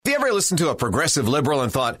ever listened to a progressive liberal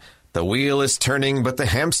and thought, the wheel is turning, but the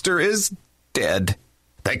hamster is dead?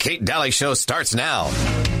 The Kate Daly Show starts now.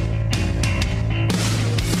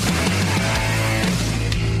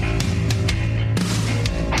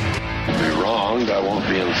 I won't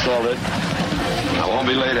be insulted. I won't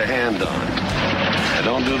be laid a hand on. I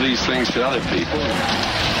don't do these things to other people.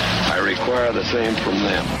 I require the same from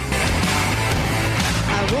them.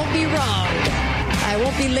 I won't be wronged. I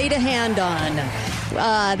won't be laid a hand on.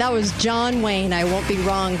 That was John Wayne, I Won't Be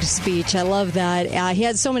Wronged speech. I love that. He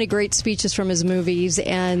had so many great speeches from his movies,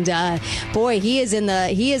 and boy, he is in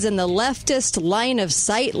the leftist line of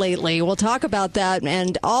sight lately. We'll talk about that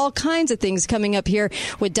and all kinds of things coming up here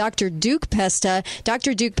with Dr. Duke Pesta.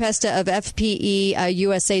 Dr. Duke Pesta of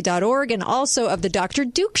FPEUSA.org and also of the Dr.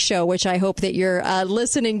 Duke Show, which I hope that you're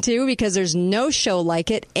listening to because there's no show like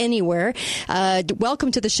it anywhere.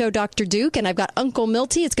 Welcome to the show, Dr. Duke, and I've got Uncle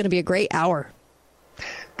Milty. It's going to be a great hour.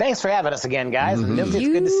 Thanks for having us again, guys. It's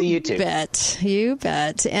good to see you too. You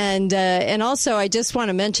bet. And also, I just want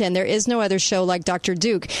to mention there is no other show like Dr.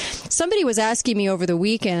 Duke. Somebody was asking me over the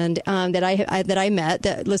weekend that I met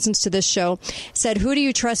that listens to this show said, "Who do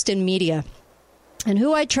you trust in media?" And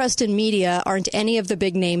who I trust in media aren't any of the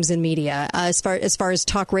big names in media as far as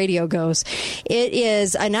talk radio goes. It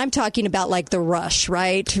is, and I'm talking about like the Rush,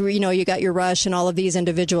 right? You know, you got your Rush and all of these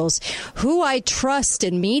individuals. Who I trust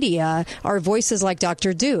in media are voices like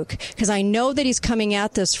Dr. Duke, because I know that he's coming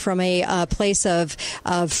at this from a place of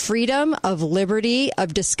freedom, of liberty,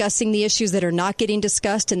 of discussing the issues that are not getting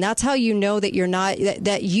discussed. And that's how you know that you're not,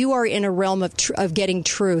 that you are in a realm of getting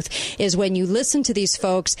truth, is when you listen to these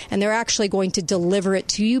folks and they're actually going to deliver it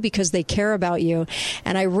to you because they care about you.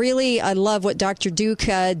 And I love what Dr. Duke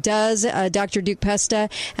does, Dr. Duke Pesta.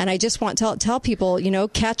 And I just want to tell people, you know,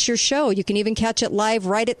 catch your show. You can even catch it live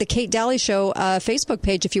right at the Kate Daly Show Facebook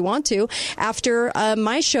page if you want to. After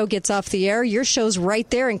my show gets off the air, your show's right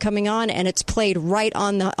there and coming on, and it's played right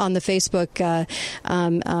on the Facebook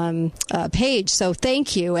page. So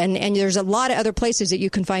thank you. And there's a lot of other places that you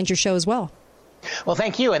can find your show as well. Well,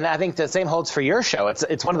 thank you. And I think the same holds for your show.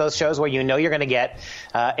 It's one of those shows where you know you're going to get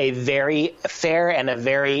a very fair and a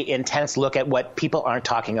very intense look at what people aren't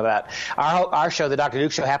talking about. Our show, the Dr.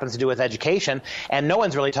 Duke Show, happens to do with education, and no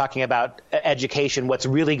one's really talking about education, what's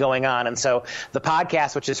really going on. And so the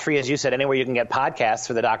podcast, which is free, as you said, anywhere you can get podcasts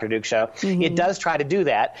for the Dr. Duke Show, it does try to do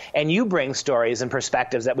that. And you bring stories and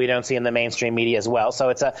perspectives that we don't see in the mainstream media as well. So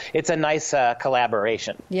it's a nice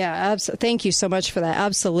collaboration. Yeah, thank you so much for that.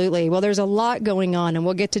 Absolutely. Well, there's a lot going on, and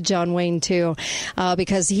we'll get to John Wayne too,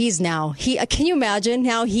 because can you imagine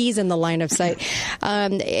how he's in the line of sight?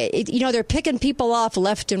 They're picking people off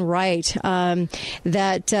left and right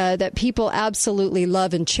that people absolutely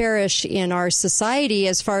love and cherish in our society,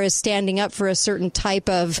 as far as standing up for a certain type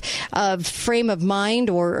of frame of mind,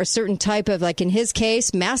 or a certain type of, like in his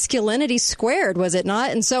case, masculinity squared, was it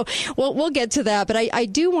not? And so we'll get to that, but I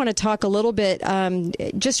do want to talk a little bit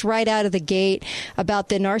just right out of the gate about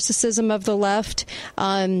the narcissism of the left.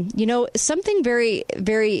 Something very,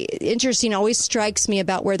 very interesting always strikes me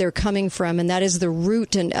about where they're coming from, and that is the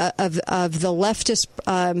root of the leftist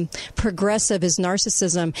progressive is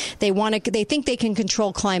narcissism. They think they can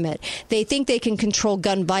control climate. They think they can control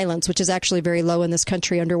gun violence, which is actually very low in this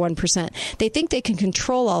country, under 1%. They think they can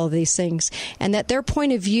control all of these things, and that their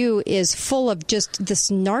point of view is full of just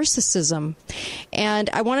this narcissism. And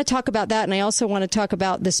I want to talk about that, and I also want to talk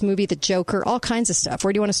about this movie, The Joker, all kinds of stuff.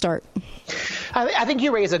 Where do you want to start? I think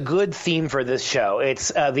you raise a good theme for this show.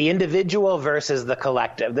 It's the individual versus the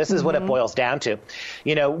collective. This is what it boils down to.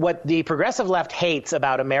 You know, what the progressive left hates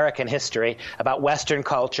about American history, about Western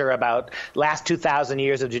culture, about last 2,000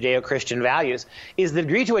 years of Judeo-Christian values, is the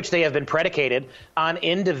degree to which they have been predicated on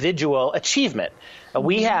individual achievement.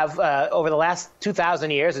 We have, over the last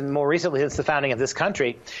 2,000 years, and more recently since the founding of this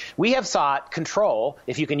country, we have sought control,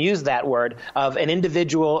 if you can use that word, of an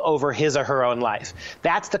individual over his or her own life.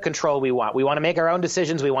 That's the control we want. We want to make our own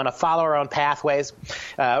decisions. We want to follow our own pathways,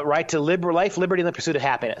 right to life, liberty, and the pursuit of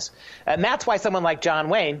happiness. And that's why someone like John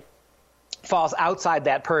Wayne falls outside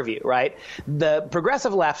that purview, right? The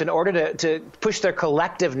progressive left, in order to push their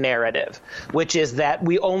collective narrative, which is that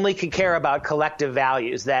we only can care about collective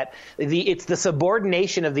values, that it's the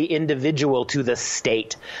subordination of the individual to the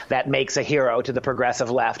state that makes a hero to the progressive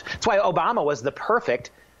left. That's why Obama was the perfect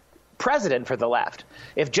president for the left.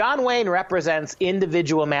 If John Wayne represents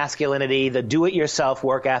individual masculinity, the do-it-yourself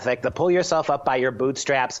work ethic, the pull yourself up by your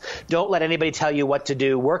bootstraps, don't let anybody tell you what to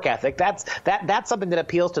do work ethic, that's something that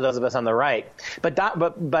appeals to those of us on the right. But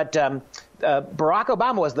Barack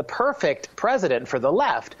Obama was the perfect president for the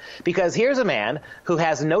left, because here's a man who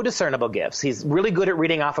has no discernible gifts. He's really good at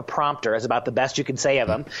reading off a prompter, is about the best you can say of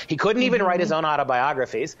him. He couldn't even write his own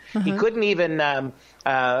autobiographies. He couldn't even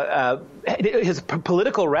his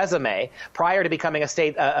political resume prior to becoming a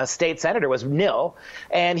state senator was nil,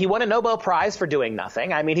 and he won a Nobel Prize for doing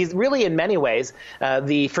nothing. I mean, he's really in many ways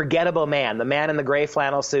the forgettable man, the man in the gray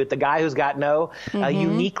flannel suit, the guy who's got no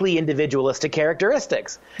uniquely individualistic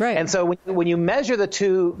characteristics. Right. And so when you measure the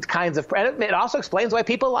two kinds of, and it also explains why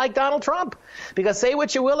people like Donald Trump, because say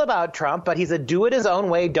what you will about Trump, but he's a do it his own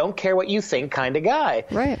way, don't care what you think kind of guy.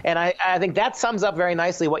 Right. And I think that sums up very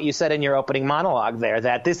nicely what you said in your opening monologue there,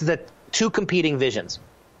 that this is two competing visions.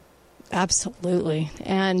 Absolutely.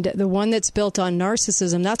 And the one that's built on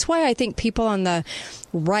narcissism. That's why I think people on the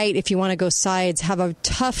right, if you want to go sides, have a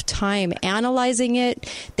tough time analyzing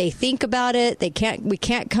it. They think about it. We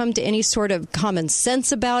can't come to any sort of common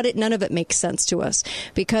sense about it. None of it makes sense to us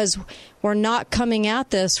because we're not coming at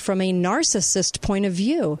this from a narcissist point of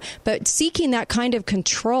view, but seeking that kind of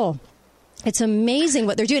control. It's amazing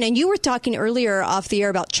what they're doing. And you were talking earlier off the air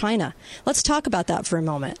about China. Let's talk about that for a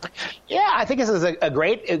moment. Yeah, I think this is a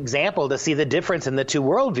great example to see the difference in the two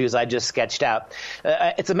worldviews I just sketched out.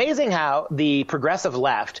 It's amazing how the progressive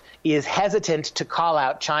left is hesitant to call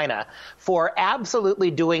out China for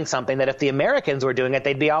absolutely doing something that if the Americans were doing it,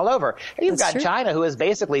 they'd be all over. And you've got China, who is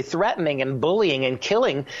basically threatening and bullying and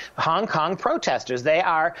killing Hong Kong protesters. They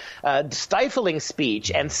are stifling speech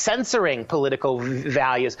and censoring political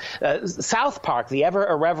values. South Park, the ever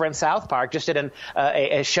irreverent South Park, just did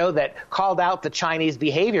a show that called out the Chinese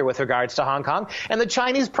behavior with regards to Hong Kong, and the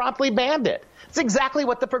Chinese promptly banned it. It's exactly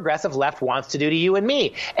what the progressive left wants to do to you and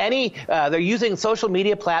me. They're using social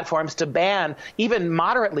media platforms to ban even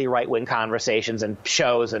moderately right-wing conversations and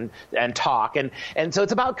shows and talk. And so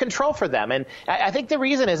it's about control for them. And I think the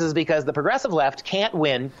reason is because the progressive left can't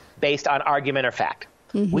win based on argument or fact.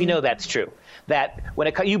 We know that's true. That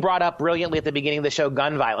you brought up brilliantly at the beginning of the show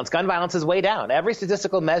gun violence. Gun violence is way down. Every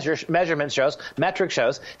statistical measurement shows, metric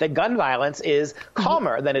shows that gun violence is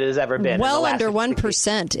calmer than it has ever been. Well under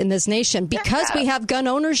 1% in this nation because we have gun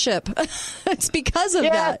ownership. It's because of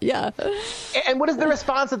that. Yeah. And what is the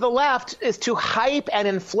response of the left is to hype and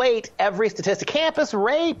inflate every statistic. Campus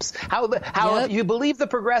rapes. How if you believe the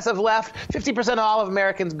progressive left, 50% of all of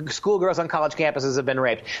American schoolgirls on college campuses have been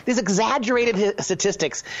raped. These exaggerated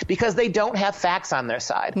statistics because they don't have facts on their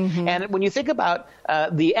side. And when you think about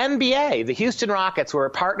the NBA, the Houston Rockets were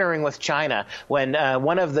partnering with China when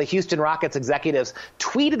one of the Houston Rockets executives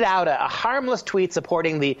tweeted out a harmless tweet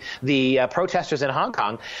supporting the protesters in Hong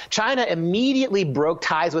Kong. China immediately broke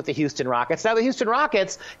ties with the Houston Rockets. Now the Houston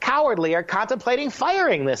Rockets, cowardly, are contemplating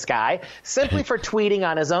firing this guy simply for tweeting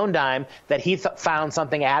on his own dime that he found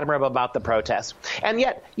something admirable about the protests. And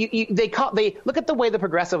yet they look at the way the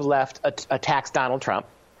progressive left attacks Donald Trump,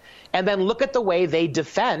 and then look at the way they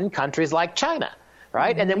defend countries like China.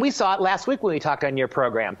 Right? And then we saw it last week when we talked on your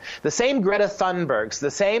program. The same Greta Thunbergs, the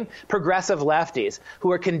same progressive lefties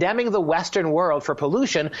who are condemning the Western world for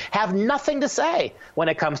pollution have nothing to say when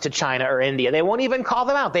it comes to China or India. They won't even call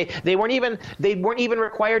them out. They weren't even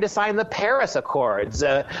required to sign the Paris Accords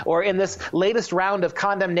or in this latest round of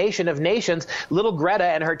condemnation of nations. Little Greta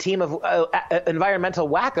and her team of environmental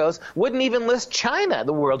wackos wouldn't even list China,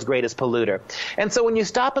 the world's greatest polluter. And so when you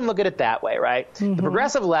stop and look at it that way, right? The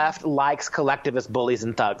progressive left likes collectivist bullies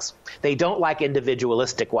and thugs. They don't like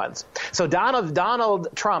individualistic ones. So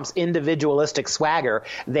Donald Trump's individualistic swagger,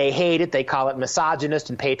 they hate it. They call it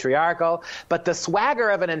misogynist and patriarchal. But the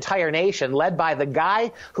swagger of an entire nation led by the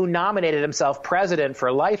guy who nominated himself president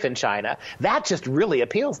for life in China, that just really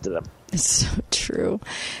appeals to them. It's so true.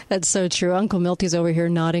 That's so true. Uncle Milty's over here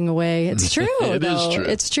nodding away. It's true, It though. is true.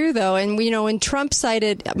 It's true, though. And, when Trump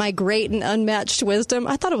cited my great and unmatched wisdom,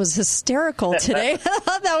 I thought it was hysterical today. I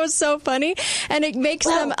thought that was so funny. And it makes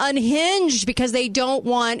them unhinged because they don't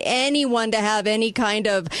want anyone to have any kind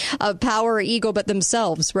of power or ego but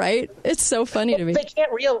themselves, right? It's so funny to me. They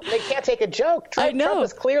can't take a joke. I know. Trump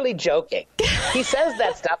is clearly joking. He says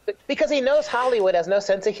that stuff because he knows Hollywood has no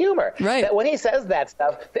sense of humor. Right. That when he says that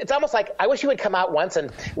stuff, it's almost like I wish he would come out once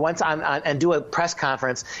and do a press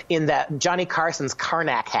conference in that Johnny Carson's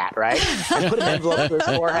Karnak hat, right? And put an envelope to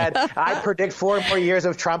his forehead. I predict 4 more years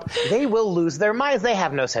of Trump. They will lose their minds. They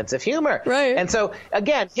have no sense of humor. Right. And so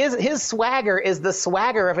again, his swagger is the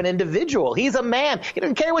swagger of an individual. He's a man. He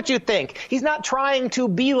doesn't care what you think. He's not trying to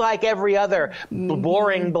be like every other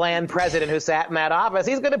boring, bland president who sat in that office.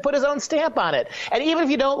 He's going to put his own stamp on it. And even if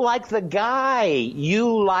you don't like the guy,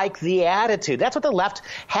 you like the attitude. That's what the left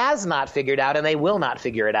has not figured out, and they will not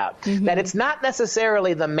figure it out. That it's not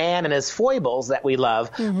necessarily the man and his foibles that we love,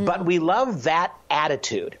 but we love that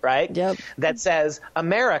attitude, right? Yep. That says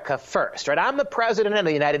America first, right? I'm the president of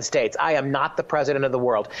the United States. I am not the president of the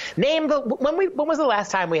world. When was the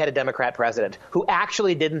last time we had a Democrat president who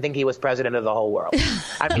actually didn't think he was president of the whole world?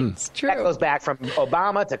 I mean, it's true. That goes back from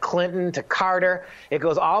Obama to Clinton to Carter. It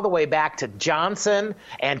goes all the way back to Johnson,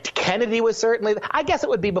 and Kennedy was certainly, I guess it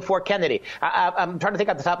would be before Kennedy. I'm trying to think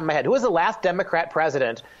off the top of my head. Who was the last Democrat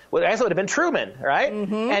president? Well, I guess it would have been Truman, right?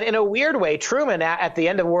 And in a weird way, Truman, at the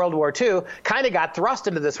end of World War II, kind of got thrust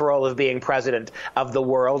into this role of being president of the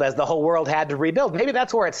world as the whole world had to rebuild. Maybe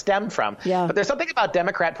that's where it stemmed from. Yeah. But there's something about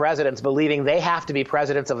Democrat presidents believing they have to be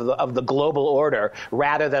presidents of the global order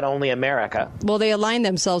rather than only America. Well, they aligned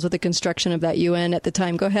themselves with the construction of that UN at the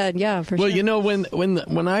time. Go ahead. Yeah, for sure. Well, you know,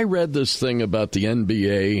 when I read this thing about the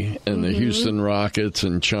NBA and the Houston Rockets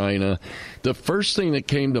and China, the first thing that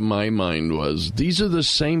came to my mind was these are the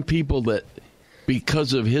same people that,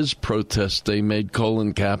 because of his protest, they made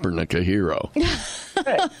Colin Kaepernick a hero.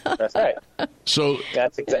 Right. That's right. So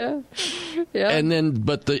That's exactly. Yeah. And then,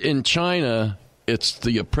 in China, it's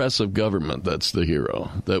the oppressive government that's the hero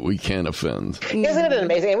that we can't offend. Isn't it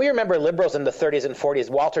amazing? And we remember liberals in the 30s and 40s,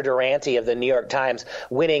 Walter Duranty of the New York Times,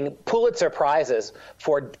 winning Pulitzer Prizes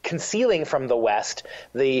for concealing from the West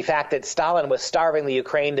the fact that Stalin was starving the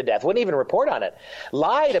Ukraine to death. Wouldn't even report on it.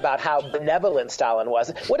 Lied about how benevolent Stalin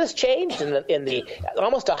was. What has changed in the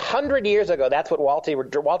almost 100 years ago? That's what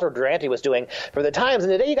Walter Duranty was doing for the Times.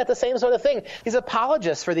 And today you got the same sort of thing. These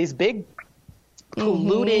apologists for these big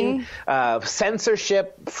polluting,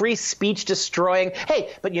 censorship, free speech destroying. Hey,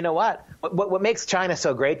 but you know what? What makes China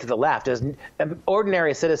so great to the left is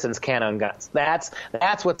ordinary citizens can't own guns. That's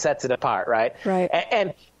what sets it apart, right? Right.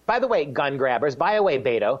 And by the way, gun grabbers, by the way,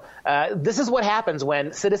 Beto, this is what happens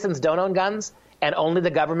when citizens don't own guns and only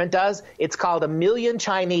the government does. It's called 1 million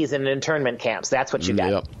Chinese in internment camps. That's what you got.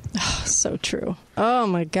 Yep. Oh, so true. Oh,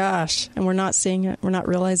 my gosh. And we're not seeing it. We're not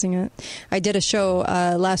realizing it. I did a show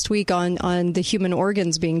last week on the human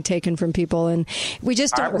organs being taken from people. And we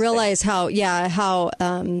just don't realize how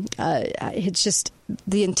it's just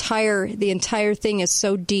the entire thing is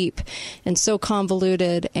so deep and so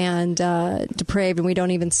convoluted and depraved, and we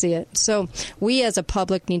don't even see it. So we as a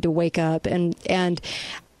public need to wake up, and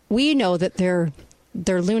we know that they're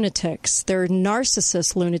lunatics. They're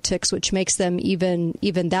narcissist lunatics, which makes them even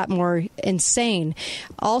that more insane.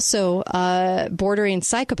 Also, bordering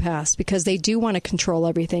psychopaths, because they do want to control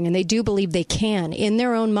everything, and they do believe they can. In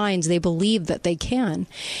their own minds, they believe that they can.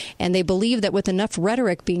 And they believe that with enough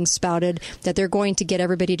rhetoric being spouted, that they're going to get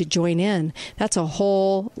everybody to join in. That's a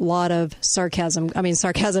whole lot of narcissism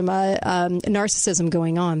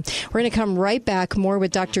going on. We're going to come right back, more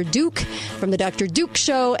with Dr. Duke from the Dr. Duke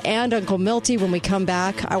Show and Uncle Milty when we come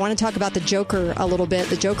back. I want to talk about the Joker a little bit,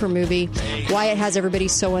 the Joker movie, why it has everybody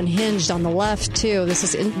so unhinged on the left, too. This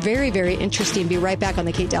is very, very interesting. Be right back on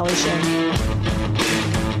The Kate Daly Show.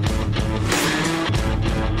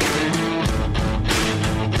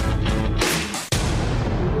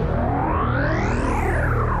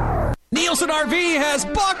 Nielsen RV has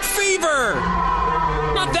buck fever.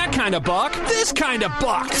 Not that kind of buck, this kind of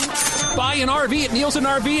buck. Buy an RV at Nielsen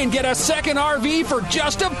RV and get a second RV for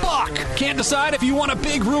just $1. Can't decide if you want a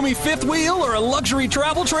big, roomy fifth wheel or a luxury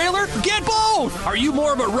travel trailer? Get both! Are you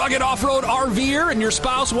more of a rugged off-road RVer and your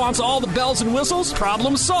spouse wants all the bells and whistles?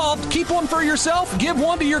 Problem solved. Keep one for yourself, give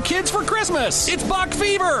one to your kids for Christmas. It's buck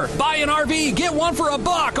fever. Buy an RV, get one for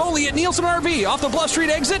 $1. Only at Nielsen RV, off the Bluff Street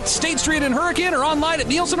exit, State Street in Hurricane, or online at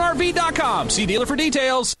nielsenrv.com. See dealer for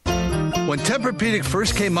details. When Tempur-Pedic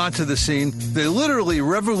first came onto the scene, they literally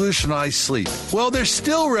revolutionized sleep. Well, they're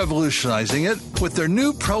still revolutionizing it with their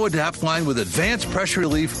new Pro Adapt line with advanced pressure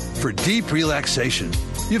relief for deep relaxation.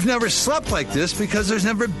 You've never slept like this because there's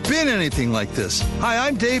never been anything like this. Hi,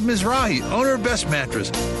 I'm Dave Mizrahi, owner of Best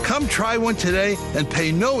Mattress. Come try one today and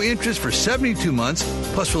pay no interest for 72 months.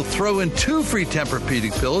 Plus, we'll throw in 2 free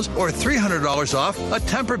Tempur-Pedic pillows or $300 off a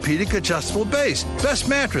Tempur-Pedic adjustable base. Best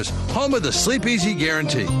Mattress, home of the Sleep Easy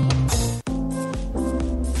Guarantee.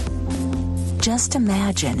 Just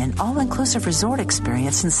imagine an all-inclusive resort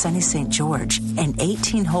experience in sunny St. George. An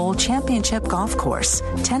 18-hole championship golf course,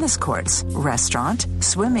 tennis courts, restaurant,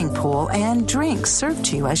 swimming pool, and drinks served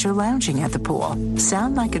to you as you're lounging at the pool.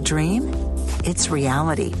 Sound like a dream? It's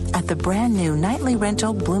reality at the brand new nightly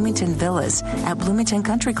rental Bloomington Villas at Bloomington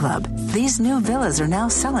Country Club. These new villas are now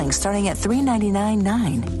selling starting at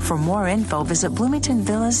 $399.9. For more info, visit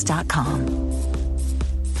bloomingtonvillas.com.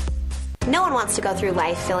 No one wants to go through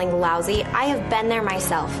life feeling lousy. I have been there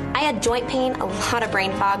myself. I had joint pain, a lot of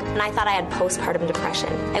brain fog, and I thought I had postpartum depression.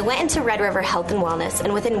 I went into Red River Health and Wellness,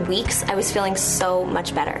 and within weeks, I was feeling so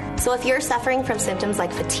much better. So if you're suffering from symptoms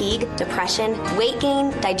like fatigue, depression, weight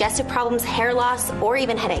gain, digestive problems, hair loss, or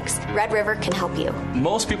even headaches, Red River can help you.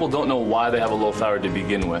 Most people don't know why they have a low thyroid to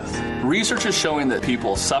begin with. Research is showing that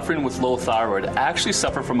people suffering with low thyroid actually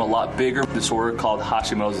suffer from a lot bigger disorder called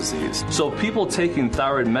Hashimoto's disease. So people taking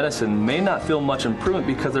thyroid medicine may not feel much improvement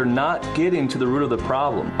because they're not getting to the root of the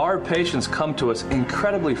problem. Our patients come to us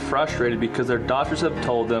incredibly frustrated because their doctors have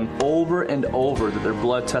told them over and over that their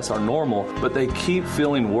blood tests are normal, but they keep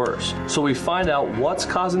feeling worse. So we find out what's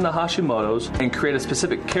causing the Hashimoto's and create a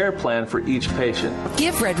specific care plan for each patient.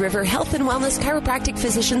 Give Red River Health and Wellness Chiropractic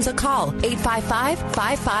Physicians a call,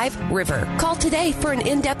 855-55-RIVER. Call today for an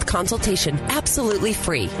in-depth consultation, absolutely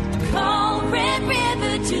free. Call Red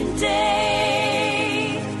River today.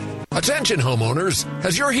 Attention homeowners,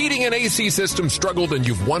 has your heating and AC system struggled and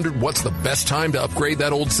you've wondered what's the best time to upgrade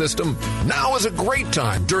that old system? Now is a great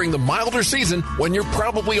time during the milder season when you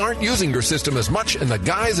probably aren't using your system as much and the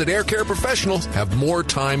guys at Air Care Professionals have more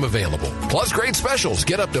time available. Plus great specials,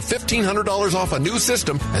 get up to $1,500 off a new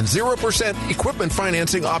system and 0% equipment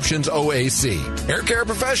financing options OAC. Air Care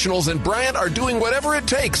Professionals and Bryant are doing whatever it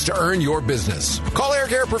takes to earn your business. Call Air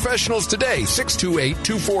Care Professionals today,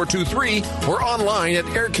 628-2423 or online at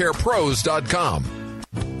aircarepros.com.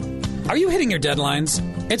 Are you hitting your deadlines?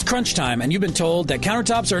 It's crunch time, and you've been told that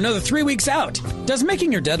countertops are another 3 weeks out. Does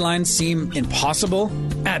making your deadlines seem impossible?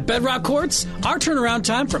 At Bedrock Quartz, our turnaround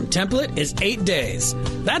time from template is 8 days.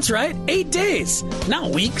 That's right, 8 days,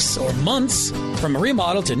 not weeks or months. From a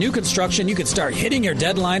remodel to new construction, you can start hitting your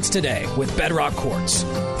deadlines today with Bedrock Quartz.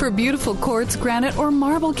 For beautiful quartz, granite, or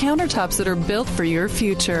marble countertops that are built for your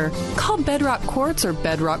future, call Bedrock Quartz or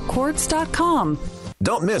bedrockquartz.com.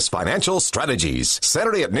 Don't miss Financial Strategies,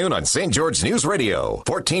 Saturday at noon on St. George News Radio,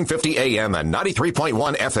 1450 AM and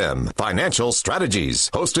 93.1 FM. Financial Strategies,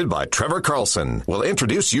 hosted by Trevor Carlson, will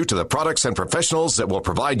introduce you to the products and professionals that will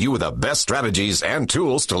provide you with the best strategies and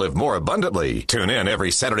tools to live more abundantly. Tune in every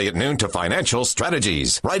Saturday at noon to Financial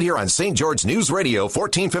Strategies, right here on St. George News Radio,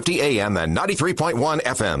 1450 AM and 93.1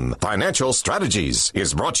 FM. Financial Strategies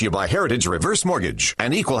is brought to you by Heritage Reverse Mortgage,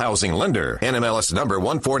 an equal housing lender, NMLS number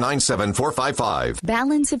 1497455.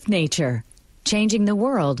 Balance of Nature, changing the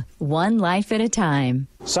world one life at a time.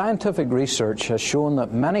 Scientific research has shown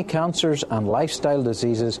that many cancers and lifestyle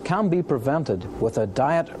diseases can be prevented with a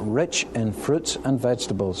diet rich in fruits and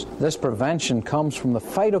vegetables. This prevention comes from the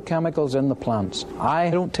phytochemicals in the plants.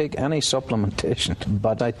 I don't take any supplementation,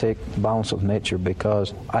 but I take Balance of Nature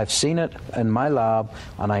because I've seen it in my lab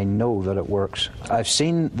and I know that it works. I've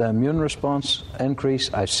seen the immune response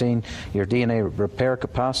increase, I've seen your DNA repair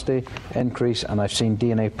capacity increase, and I've seen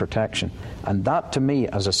DNA protection. And that, to me,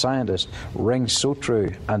 as a scientist, rings so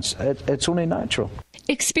true, and it's only natural.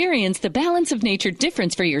 Experience the Balance of Nature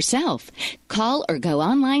difference for yourself. Call or go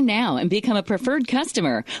online now and become a preferred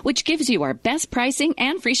customer, which gives you our best pricing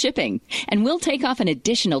and free shipping. And we'll take off an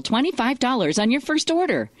additional $25 on your first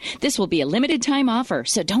order. This will be a limited time offer,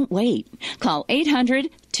 so don't wait. Call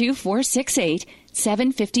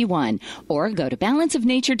 800-2468-751 or go to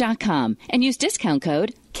balanceofnature.com and use discount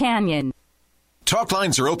code CANYON. Talk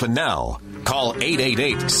lines are open now. Call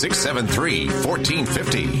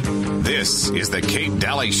 888-673-1450. This is the Kate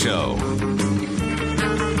Daly Show.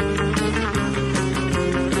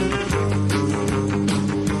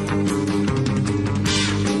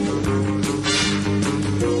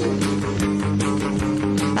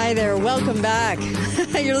 Hi there. Welcome back.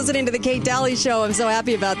 You're listening to the Kate Daly Show. I'm so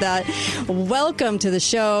happy about that. Welcome to the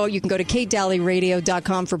show. You can go to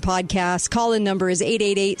katedalyradio.com for podcasts. Call-in number is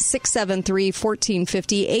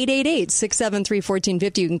 888-673-1450.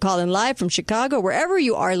 888-673-1450. You can call in live from Chicago, wherever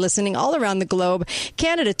you are listening, all around the globe.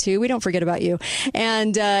 Canada, too. We don't forget about you.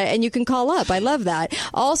 And you can call up. I love that.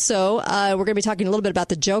 Also, we're going to be talking a little bit about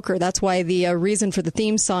the Joker. That's why the reason for the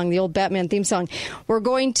theme song, the old Batman theme song. We're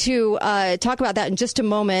going to talk about that in just a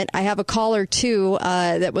moment. I have a caller, too,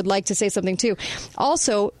 that would like to say something, too.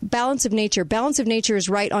 Also, Balance of Nature. Balance of Nature is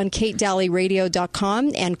right on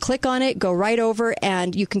katedalyradio.com, and click on it, go right over,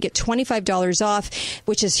 and you can get $25 off,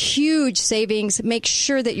 which is huge savings. Make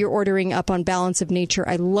sure that you're ordering up on Balance of Nature.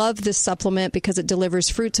 I love this supplement because it delivers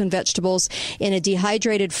fruits and vegetables in a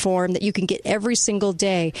dehydrated form that you can get every single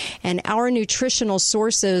day. And our nutritional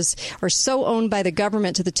sources are so owned by the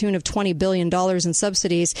government to the tune of $20 billion in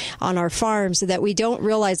subsidies on our farms that we don't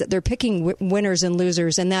realize that they're picking winners and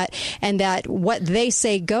losers, and that what they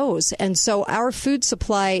say goes. And so our food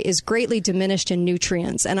supply is greatly diminished in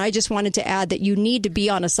nutrients. And I just wanted to add that you need to be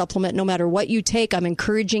on a supplement no matter what you take. I'm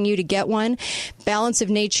encouraging you to get one. Balance of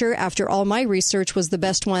Nature, after all my research, was the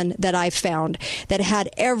best one that I found that had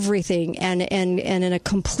everything and in a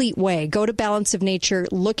complete way. Go to Balance of Nature,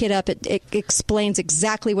 look it up. It explains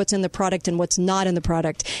exactly what's in the product and what's not in the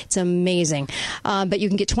product. It's amazing. But you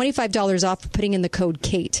can get $25 off for putting in the code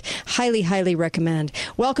KATE. Highly, highly recommend.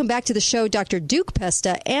 Welcome back to the show, Dr. Duke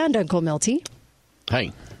Pesta and Uncle Milty.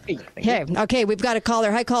 Hi. Hey, okay, we've got a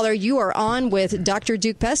caller. Hi, caller. You are on with Dr.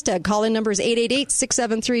 Duke Pesta. Call-in number is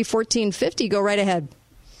 888-673-1450. Go right ahead.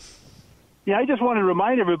 Yeah, I just want to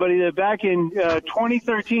remind everybody that back in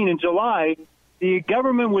 2013 in July, the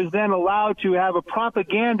government was then allowed to have a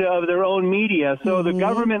propaganda of their own media. So the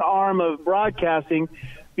government arm of broadcasting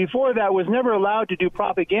before that was never allowed to do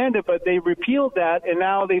propaganda, but they repealed that, and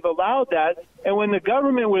now they've allowed that. And when the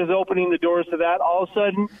government was opening the doors to that, all of a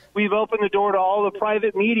sudden we've opened the door to all the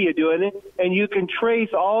private media doing it, and you can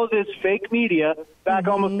trace all of this fake media back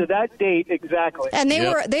almost to that date exactly. And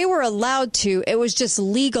they were allowed to. It was just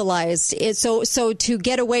legalized. So to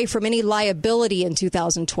get away from any liability in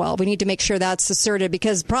 2012, we need to make sure that's asserted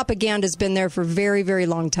because propaganda has been there for a very, very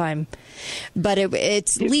long time. But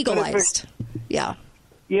it's legalized. Yeah.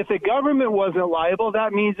 If the government wasn't liable,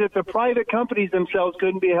 that means that the private companies themselves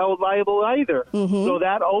couldn't be held liable either. So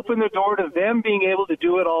that opened the door to them being able to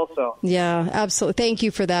do it also. Yeah, absolutely. Thank you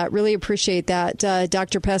for that. Really appreciate that,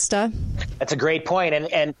 Dr. Pesta. That's a great point.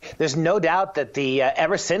 And there's no doubt that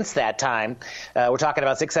ever since that time, we're talking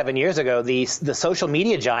about 6-7 years ago, the social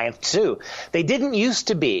media giants, too, they didn't used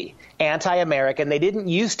to be anti-American. They didn't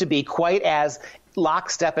used to be quite as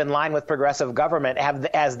lockstep in line with progressive government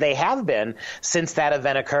as they have been since that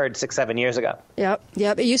event occurred 6-7 years ago. Yep.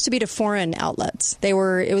 It used to be to foreign outlets. It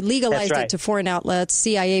legalized it to foreign outlets,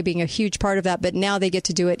 CIA being a huge part of that, but now they get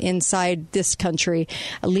to do it inside this country,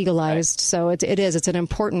 legalized. Right. So it's an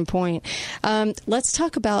important point. Let's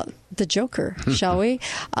talk about the Joker, shall we?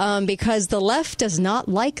 Because the left does not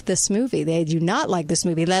like this movie. They do not like this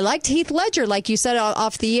movie. They liked Heath Ledger, like you said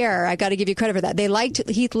off the air. I got to give you credit for that. They liked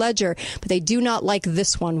Heath Ledger, but they do not like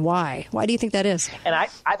this one. Why? Why do you think that is? And I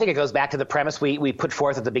think it goes back to the premise we put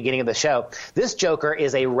forth at the beginning of the show. This Joker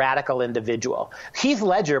is a radical individual. Heath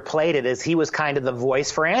Ledger played it as he was kind of the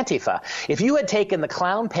voice for Antifa. If you had taken the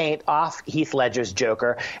clown paint off Heath Ledger's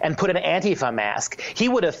Joker and put an Antifa mask, he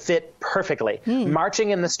would have fit perfectly,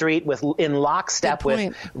 marching in the street in lockstep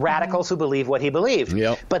with radicals who believe what he believed.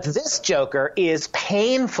 Yep. But this Joker is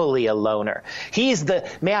painfully a loner. He's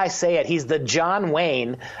the John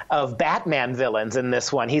Wayne of Batman villains in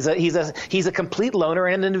this one. He's a complete loner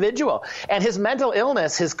and an individual. And his mental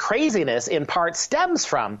illness, his craziness, in part stems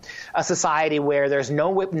from a society where there's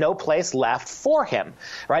no place left for him.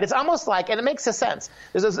 Right? It's almost like, and it makes a sense.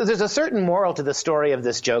 There's a certain moral to the story of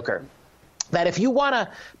this Joker. That if you want to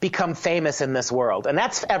become famous in this world, and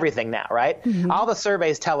that's everything now, right? All the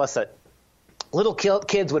surveys tell us that little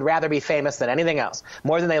kids would rather be famous than anything else.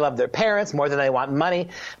 More than they love their parents, more than they want money,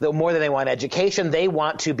 more than they want education, they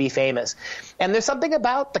want to be famous. And there's something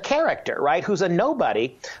about the character, right, who's a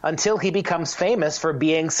nobody until he becomes famous for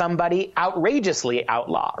being somebody outrageously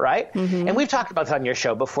outlaw, right? And we've talked about this on your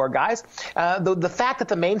show before, guys. The fact that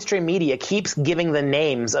the mainstream media keeps giving the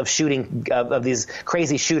names of of these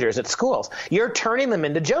crazy shooters at schools, you're turning them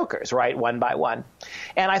into jokers, right, one by one.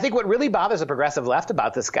 And I think what really bothers the progressive left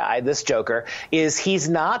about this guy, this Joker, is he's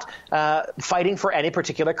not fighting for any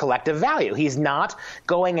particular collective value. He's not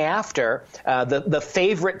going after the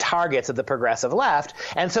favorite targets of the progressive left.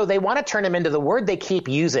 And so they want to turn him into the word they keep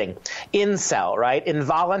using, incel, right?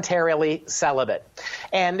 Involuntarily celibate.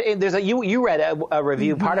 And there's you read a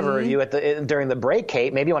review, part of a review during the break,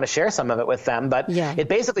 Kate. Maybe you want to share some of it with them. But it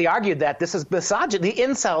basically argued that this is misogyny. The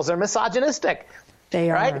incels are misogynistic.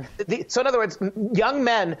 They are. Right? So in other words, young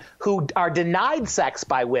men who are denied sex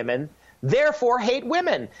by women therefore hate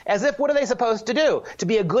women. As if, what are they supposed to do? To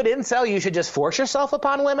be a good incel, you should just force yourself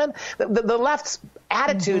upon women? The left's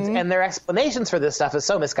attitudes and their explanations for this stuff is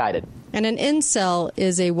so misguided. And an incel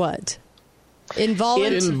is a what?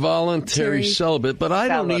 Involuntary celibate, but I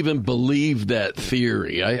don't even believe that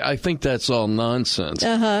theory. I think that's all nonsense.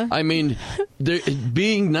 I mean,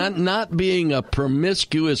 not being a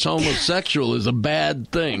promiscuous homosexual is a bad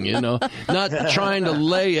thing, you know. Not trying to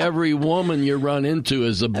lay every woman you run into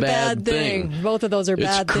is a bad thing. Both of those are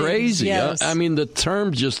bad things. It's crazy. Yes. I mean, the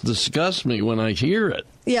term just disgusts me when I hear it.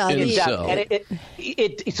 Yeah. And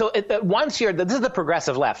once this is the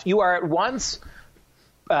progressive left. You are at once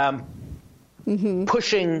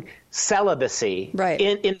pushing celibacy, right.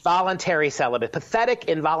 Involuntary celibacy, pathetic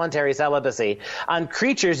involuntary celibacy on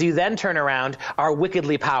creatures you then turn around are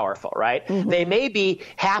wickedly powerful, right? Mm-hmm. They may be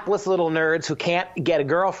hapless little nerds who can't get a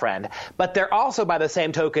girlfriend, but they're also, by the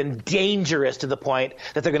same token, dangerous to the point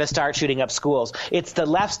that they're going to start shooting up schools. It's the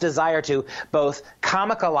left's desire to both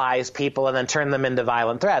comicalize people and then turn them into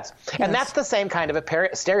violent threats. Yes. And that's the same kind of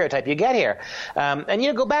a stereotype you get here.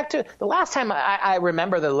 And go back to the last time I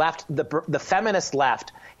remember the left, the feminist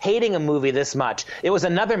left, hating a movie this much. It was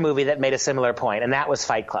another movie that made a similar point, and that was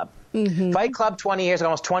Fight Club. Mm-hmm. Fight Club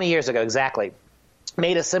almost 20 years ago exactly,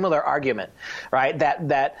 made a similar argument, right?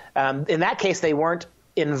 That in that case they weren't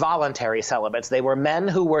involuntary celibates. They were men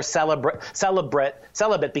who were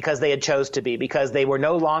celibate because they had chose to be, because they were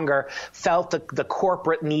no longer felt the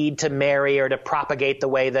corporate need to marry or to propagate the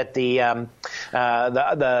way that the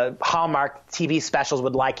Hallmark TV specials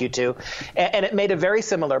would like you to. And it made a very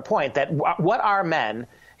similar point that what are men?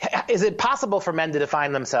 Is it possible for men to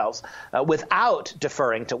define themselves without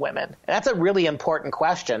deferring to women? And that's a really important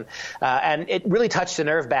question. And it really touched a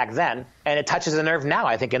nerve back then, and it touches a nerve now,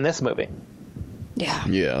 I think, in this movie. Yeah.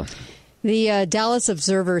 Yeah. The Dallas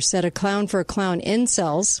Observer said a clown for a clown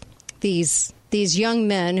incels, these young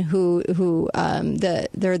men who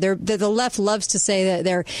the left loves to say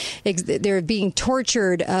that they're being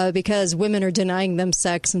tortured because women are denying them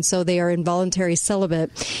sex, and so they are involuntary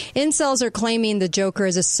celibate. Incels are claiming the Joker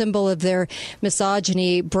as a symbol of their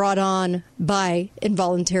misogyny brought on by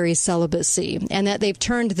involuntary celibacy, and that they've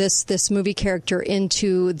turned this movie character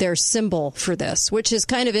into their symbol for this, which is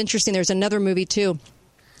kind of interesting. There's another movie too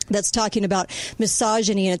that's talking about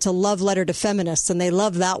misogyny, and it's a love letter to feminists, and they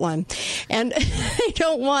love that one. And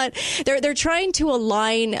they're trying to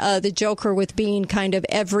align the Joker with being kind of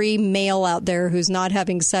every male out there who's not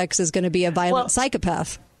having sex is going to be a violent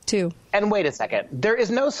psychopath too. And wait a second. There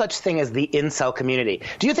is no such thing as the incel community.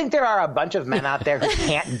 Do you think there are a bunch of men out there who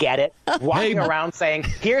can't get it, walking around saying,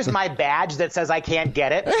 here's my badge that says I can't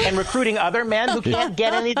get it, and recruiting other men who can't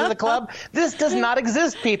get any to the club? This does not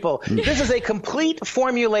exist, people. This is a complete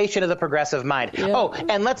formulation of the progressive mind. Yeah. Oh,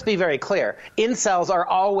 and let's be very clear. Incels are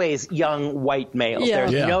always young white males. Yeah.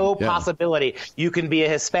 There's no possibility you can be a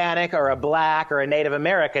Hispanic or a black or a Native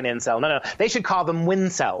American incel. No. They should call them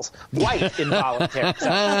wincels, white involuntary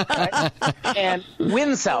cells. Right? And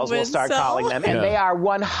wincels we'll start calling them, and they are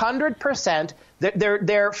 100%.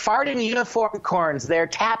 They're farting unicorns. They're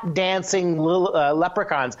tap dancing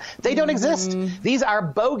leprechauns. They don't exist. These are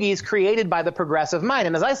bogeys created by the progressive mind.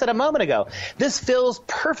 And as I said a moment ago, this fills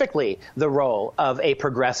perfectly the role of a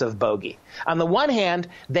progressive bogey. On the one hand,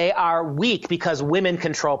 they are weak because women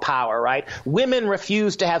control power, right? Women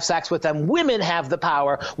refuse to have sex with them. Women have the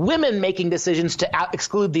power. Women making decisions to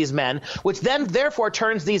exclude these men, which then therefore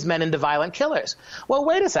turns these men into violent killers. Well,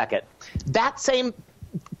 wait a second. That same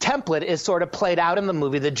template is sort of played out in the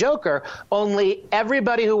movie The Joker, only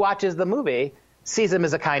everybody who watches the movie sees him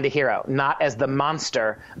as a kind of hero, not as the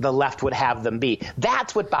monster the left would have them be.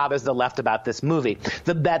 That's what bothers the left about this movie,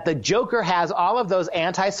 that the Joker has all of those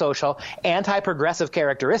antisocial, anti-progressive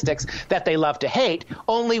characteristics that they love to hate,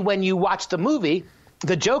 only when you watch the movie,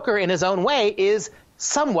 the Joker in his own way is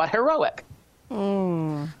somewhat heroic.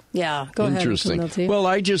 Yeah, go ahead. Interesting. Well,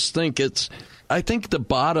 I just think I think the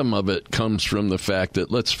bottom of it comes from the fact that,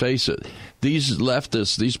 let's face it, these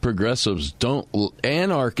leftists, these progressives,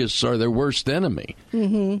 anarchists are their worst enemy.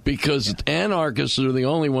 Mm-hmm. Because anarchists are the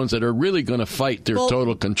only ones that are really going to fight their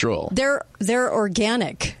total control. They're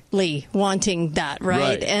organically wanting that,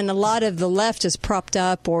 right? And a lot of the left is propped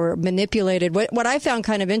up or manipulated. What I found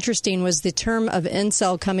kind of interesting was the term of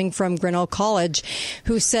incel coming from Grinnell College,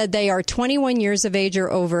 who said they are 21 years of age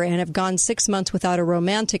or over and have gone 6 months without a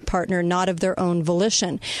romantic partner, not of their own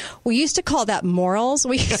volition. We used to call that morals.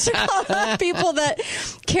 We used to call that people that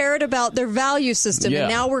cared about their value system. Yeah. And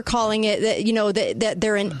now we're calling it that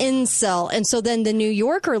they're an incel. And so then the New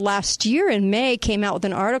Yorker last year in May came out with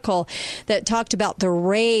an article that talked about the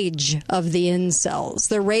rage of the incels,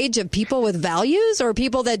 the rage of people with values or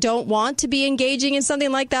people that don't want to be engaging in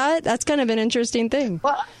something like that. That's kind of an interesting thing.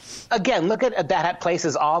 Well, again, look at that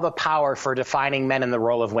places all the power for defining men in the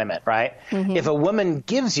role of women, right? Mm-hmm. If a woman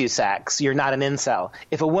gives you sex, you're not an incel.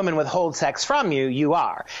 If a woman withholds sex from you, you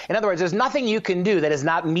are. In other words, there's nothing you can do that is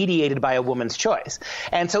not mediated by a woman's choice.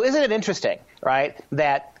 And so isn't it interesting, right,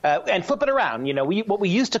 that and flip it around, what we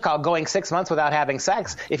used to call going 6 months without having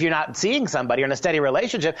sex, if you're not seeing somebody or in a steady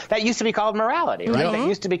relationship, that used to be called morality, right? That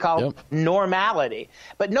used to be called normality.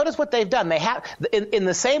 But notice what they've done. They have, in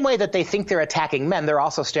the same way that they think they're attacking men, they're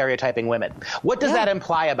also stereotyping women. What does that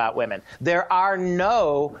imply about women? There are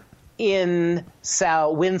no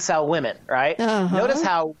wincel women, right? Uh-huh. Notice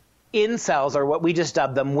how incels, or what we just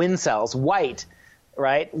dubbed them wincels, white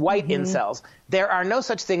incels, there are no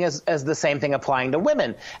such thing as the same thing applying to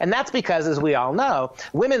women. And that's because, as we all know,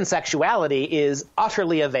 women's sexuality is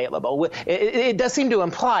utterly available. It does seem to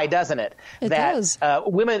imply, doesn't it, that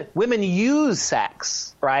women use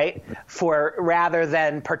sex, right, rather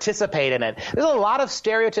than participate in it. There's a lot of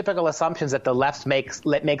stereotypical assumptions that the left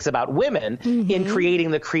makes about women in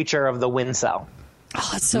creating the creature of the wincel. Oh,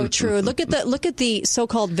 that's so true. Look at the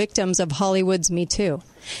so-called victims of Hollywood's Me Too.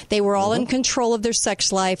 They were all in control of their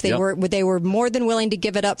sex life. They were more than willing to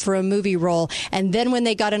give it up for a movie role. And then when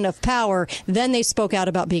they got enough power, then they spoke out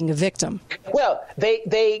about being a victim. Well,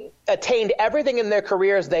 they attained everything in their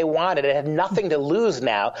careers they wanted. It had nothing to lose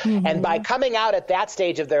now. And by coming out at that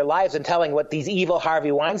stage of their lives and telling what these evil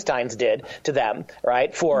Harvey Weinsteins did to them,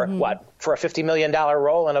 right, for for a $50 million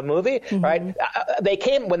role in a movie, right? They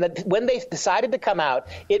came when they decided to come out,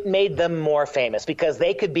 it made them more famous because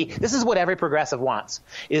they could be. This is what every progressive wants: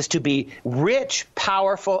 is to be rich,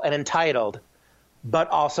 powerful, and entitled, but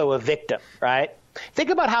also a victim, right? Think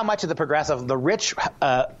about how much of the rich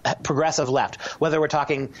progressive left, whether we're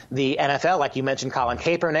talking the NFL, like you mentioned Colin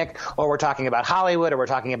Kaepernick, or we're talking about Hollywood, or we're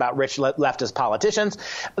talking about rich leftist politicians,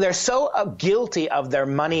 they're so guilty of their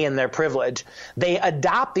money and their privilege, they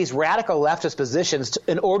adopt these radical leftist positions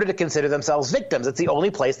in order to consider themselves victims. It's the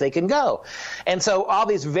only place they can go. And so all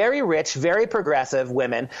these very rich, very progressive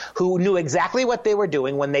women who knew exactly what they were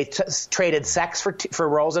doing when they traded sex for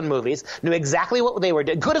roles in movies, knew exactly what they were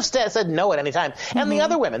doing, could have said no at any time. And the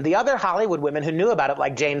other women, the other Hollywood women who knew about it,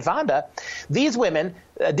 like Jane Fonda, these women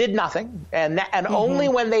did nothing. And only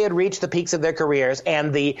when they had reached the peaks of their careers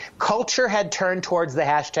and the culture had turned towards the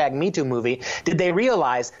hashtag MeToo movie did they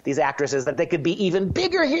realize, these actresses, that they could be even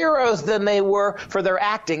bigger heroes than they were for their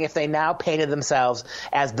acting if they now painted themselves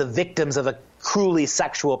as the victims of a cruelly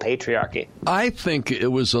sexual patriarchy. I think it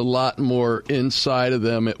was a lot more inside of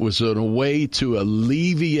them. It was a way to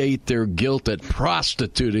alleviate their guilt at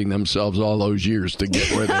prostituting themselves all those years to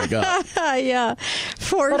get where they got. Yeah,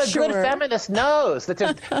 for but sure. But a good feminist knows that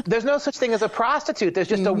there's no such thing as a prostitute. There's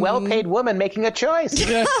just a well-paid woman making a choice.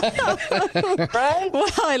 Right? Well,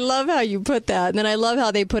 I love how you put that. And then I love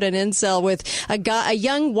how they put an incel with a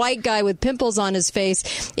young white guy with pimples on his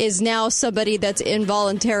face is now somebody that's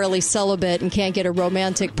involuntarily celibate and can't get a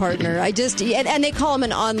romantic partner. And they call him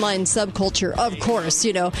an online subculture, of course.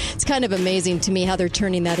 You know, it's kind of amazing to me how they're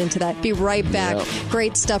turning that into that. Be right back. Yep.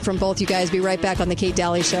 Great stuff from both you guys. Be right back on the Kate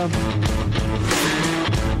Daly Show.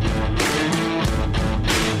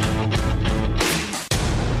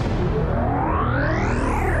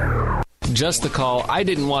 Just the call I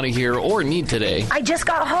didn't want to hear or need today. I just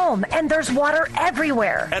got home, and there's water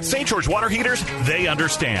everywhere. At St. George Water Heaters, they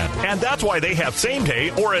understand. And that's why they have same-day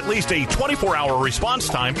or at least a 24-hour response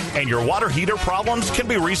time, and your water heater problems can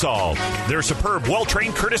be resolved. Their superb,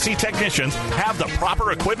 well-trained courtesy technicians have the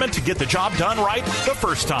proper equipment to get the job done right the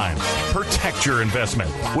first time. Protect your investment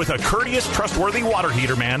with a courteous, trustworthy water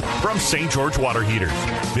heater man from St. George Water Heaters.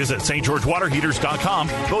 Visit stgeorgewaterheaters.com,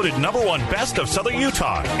 voted #1 best of Southern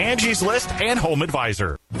Utah, Angie's List, and Home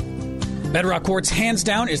Advisor. Bedrock Quartz, hands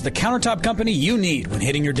down, is the countertop company you need when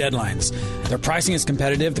hitting your deadlines. Their pricing is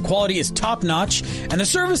competitive, the quality is top-notch, and the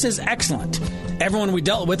service is excellent. Everyone we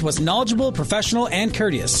dealt with was knowledgeable, professional, and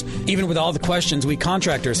courteous. Even with all the questions we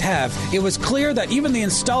contractors have, it was clear that even the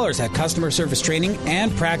installers had customer service training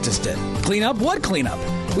and practiced it. Clean up? What clean up?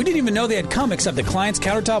 We didn't even know they had come, except the client's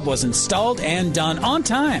countertop was installed and done on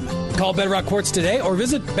time. Call Bedrock Quartz today or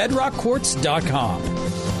visit bedrockquartz.com.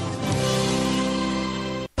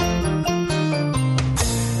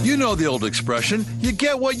 You know the old expression, you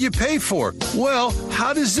get what you pay for. Well,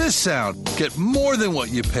 how does this sound? Get more than what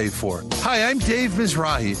you pay for. Hi, I'm Dave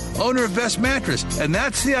Mizrahi, owner of Best Mattress, and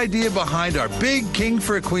that's the idea behind our big King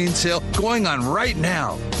for a Queen sale going on right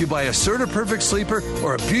now. You buy a Serta Perfect Sleeper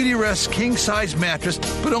or a Beauty Rest king-size mattress,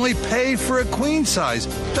 but only pay for a queen size.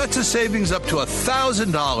 That's a savings up to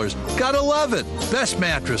 $1,000. Gotta love it. Best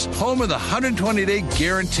Mattress, home of the 120-day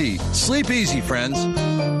guarantee. Sleep easy, friends.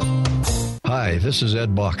 Hi, this is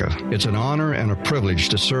Ed Baca. It's an honor and a privilege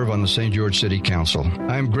to serve on the St. George City Council.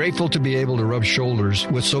 I am grateful to be able to rub shoulders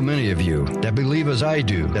with so many of you that believe as I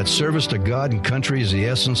do that service to God and country is the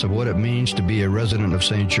essence of what it means to be a resident of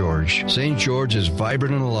St. George. St. George is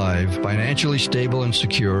vibrant and alive, financially stable and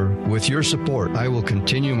secure. With your support, I will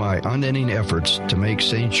continue my unending efforts to make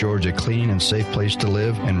St. George a clean and safe place to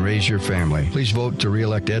live and raise your family. Please vote to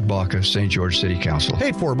re-elect Ed Baca, St. George City Council.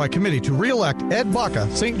 Paid for by committee to re-elect Ed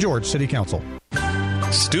Baca, St. George City Council.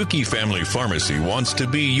 Stuckey Family Pharmacy wants to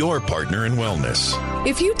be your partner in wellness.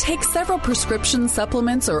 If you take several prescription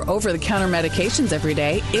supplements or over-the-counter medications every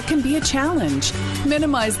day, it can be a challenge.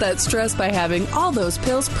 Minimize that stress by having all those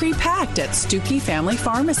pills pre-packed at Stuckey Family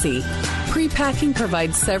Pharmacy. Pre-packing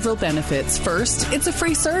provides several benefits. First, it's a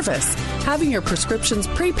free service. Having your prescriptions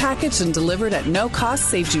pre-packaged and delivered at no cost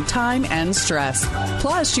saves you time and stress.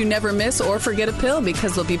 Plus, you never miss or forget a pill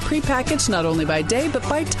because they'll be pre-packaged not only by day, but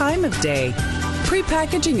by time of day.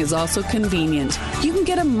 Pre-packaging is also convenient. You can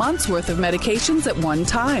get a month's worth of medications at one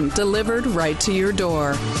time, delivered right to your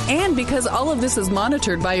door. And because all of this is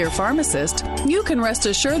monitored by your pharmacist, you can rest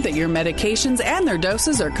assured that your medications and their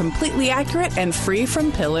doses are completely accurate and free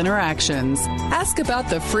from pill interactions. Ask about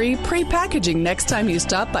the free pre-packaging next time you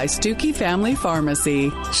stop by Stuckey Family Pharmacy.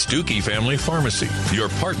 Stuckey Family Pharmacy, your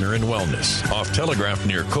partner in wellness. Off Telegraph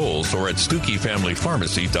near Kohl's or at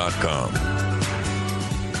StuckeyFamilyPharmacy.com.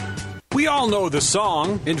 We all know the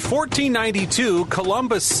song. In 1492,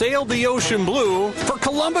 Columbus sailed the ocean blue for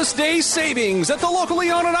Columbus Day savings at the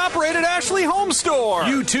locally owned and operated Ashley Home Store.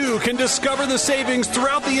 You too can discover the savings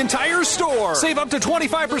throughout the entire store. Save up to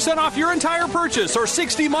 25% off your entire purchase or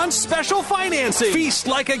 60 months special financing. Feast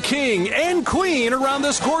like a king and queen around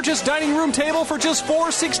this gorgeous dining room table for just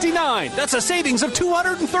 $469. That's a savings of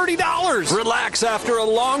 $230. Relax after a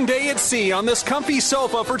long day at sea on this comfy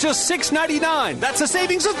sofa for just $699. That's a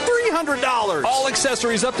savings of $300. All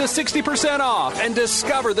accessories up to 60% off. And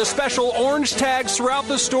discover the special orange tags throughout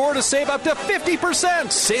the store to save up to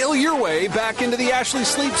 50%. Sail your way back into the Ashley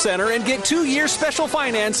Sleep Center and get 2-year special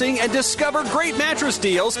financing and discover great mattress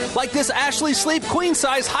deals like this Ashley Sleep Queen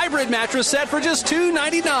Size Hybrid Mattress Set for just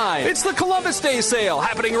 $299. It's the Columbus Day sale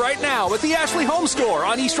happening right now at the Ashley Home Store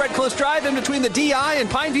on East Red Cliff Drive in between the DI and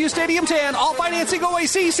Pineview Stadium 10. All financing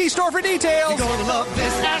OAC. See store for details. You're gonna love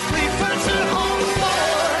this Ashley Furniture Home Store.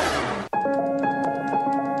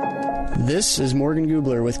 This is Morgan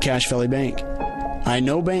Gubler with Cache Valley Bank. I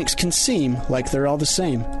know banks can seem like they're all the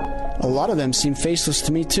same. A lot of them seem faceless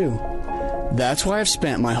to me too. That's why I've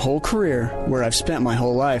spent my whole career where I've spent my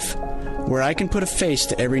whole life, where I can put a face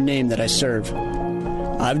to every name that I serve.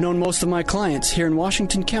 I've known most of my clients here in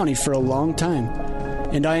Washington County for a long time,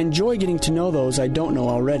 and I enjoy getting to know those I don't know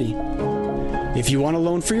already. If you want a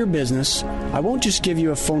loan for your business, I won't just give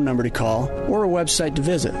you a phone number to call or a website to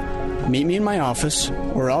visit. Meet me in my office,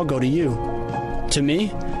 or I'll go to you. To me,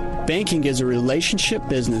 banking is a relationship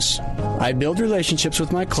business. I build relationships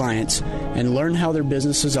with my clients and learn how their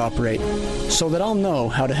businesses operate so that I'll know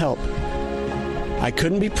how to help. I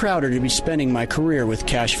couldn't be prouder to be spending my career with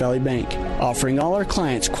Cache Valley Bank, offering all our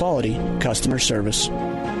clients quality customer service.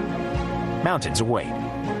 Mountains Away.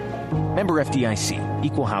 Member FDIC,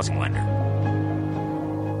 Equal Housing Lender.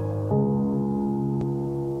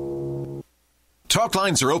 Talk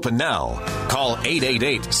lines are open now. Call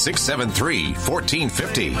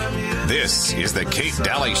 888-673-1450. This is the Kate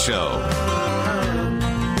Daly Show.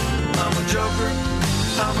 I'm a joker,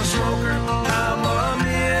 I'm a smoker, I'm a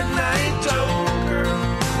midnight toker.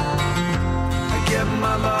 I get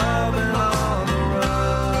my loving on the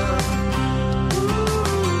run.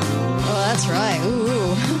 Oh, that's right. Ooh.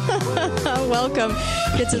 Welcome.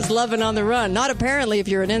 Gets his loving on the run. Not apparently if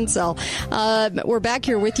you're an incel. We're back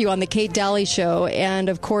here with you on the Kate Daly Show. And,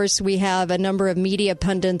 of course, we have a number of media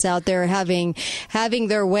pundits out there having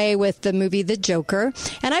their way with the movie The Joker.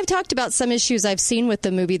 And I've talked about some issues I've seen with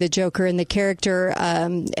the movie The Joker and the character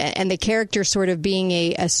sort of being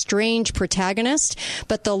a strange protagonist.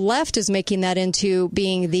 But the left is making that into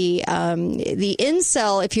being the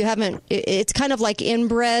incel. If you haven't, it's kind of like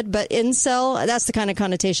inbred, but incel. That's the kind of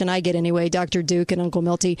connotation I get anyway, Dr. Duke and Uncle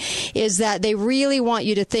Milty, is that they really want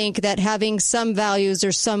you to think that having some values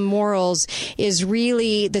or some morals is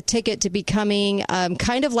really the ticket to becoming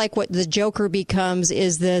kind of like what the Joker becomes,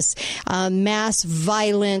 is this mass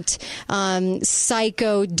violent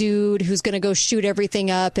psycho dude who's going to go shoot everything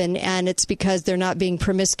up, and it's because they're not being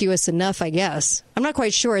promiscuous enough, I guess. I'm not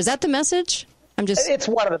quite sure. Is that the message? It's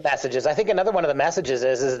one of the messages. I think another one of the messages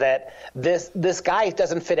is that this guy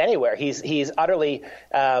doesn't fit anywhere. He's utterly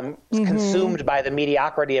consumed by the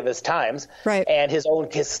mediocrity of his times, right? And his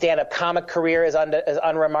stand-up comic career is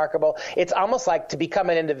unremarkable. It's almost like to become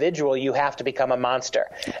an individual, you have to become a monster.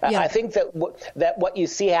 I think that what you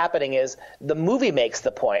see happening is the movie makes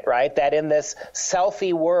the point, right? That in this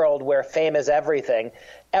selfie world where fame is everything,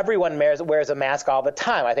 everyone wears a mask all the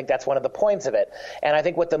time. I think that's one of the points of it. And I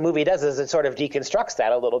think what the movie does is it sort of deconstructs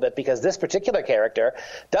that a little bit, because this particular character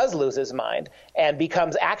does lose his mind and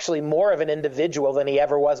becomes actually more of an individual than he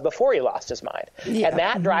ever was before he lost his mind. Yeah. And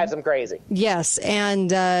that drives him crazy. Yes.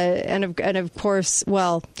 And of course,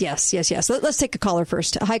 well, yes. Let's take a caller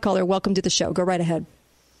first. Hi, caller. Welcome to the show. Go right ahead.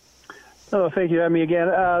 Oh, thank you for having me again.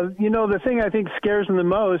 The thing I think scares them the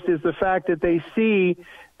most is the fact that they see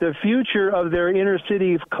the future of their inner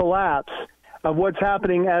city collapse, of what's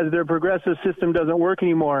happening as their progressive system doesn't work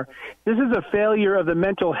anymore. This is a failure of the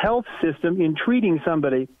mental health system in treating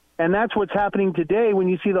somebody. And that's what's happening today when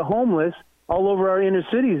you see the homeless all over our inner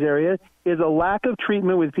cities area, is a lack of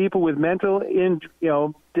treatment with people with mental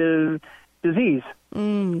disease.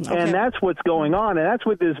 And that's what's going on. And that's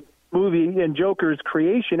what this movie and Joker's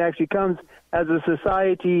creation actually comes as a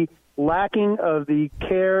society lacking of the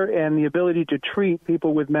care and the ability to treat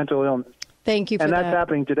people with mental illness. Thank you for that. And that's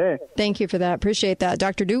happening today. Thank you for that. Appreciate that.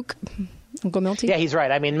 Dr. Duke? Uncle Milty? Yeah, he's right.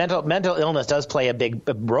 I mean, mental illness does play a big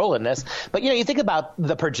role in this. But, you think about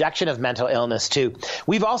the projection of mental illness, too.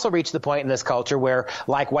 We've also reached the point in this culture where,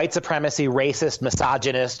 like white supremacy, racist,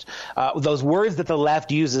 misogynist, those words that the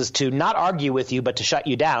left uses to not argue with you but to shut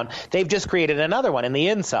you down, they've just created another one in the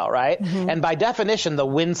incel, right? Mm-hmm. And by definition, the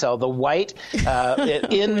wincel, the white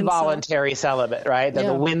involuntary celibate, right?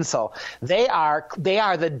 The wincel, they are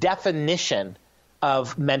the definition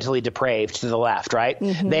of mentally depraved to the left, right?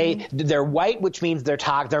 Mm-hmm. They're white, which means they're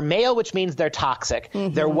toxic. They're male, which means they're toxic.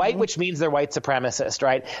 Mm-hmm. They're white, which means they're white supremacist,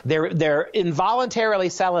 right? They're involuntarily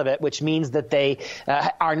celibate, which means that they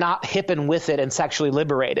are not hip and with it and sexually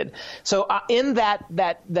liberated. So in that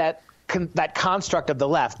construct of the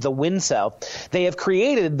left, the wincel, they have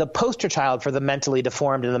created the poster child for the mentally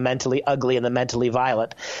deformed and the mentally ugly and the mentally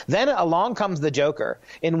violent. Then along comes the Joker,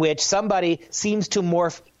 in which somebody seems to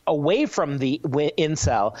morph away from the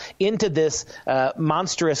incel into this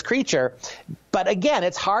monstrous creature. But again,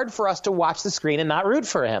 it's hard for us to watch the screen and not root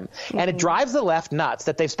for him. Mm-hmm. And it drives the left nuts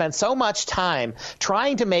that they've spent so much time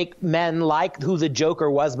trying to make men like who the Joker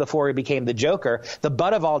was before he became the Joker, the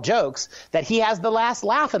butt of all jokes, that he has the last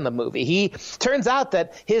laugh in the movie. He turns out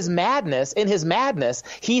that in his madness,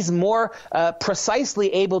 he's more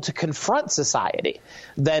precisely able to confront society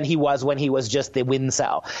than he was when he was just the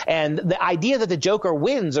wincel. And the idea that the Joker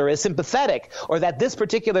wins or is sympathetic, or that this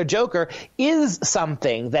particular Joker is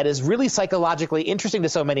something that is really psychologically interesting to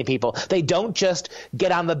so many people, they don't just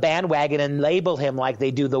get on the bandwagon and label him like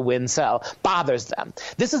they do the wincel, bothers them.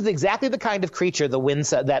 This is exactly the kind of creature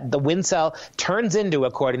that the wincel turns into,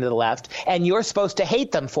 according to the left, and you're supposed to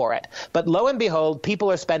hate them for it. But lo and behold,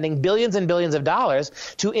 people are spending billions and billions of dollars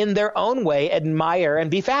to, in their own way, admire and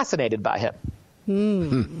be fascinated by him.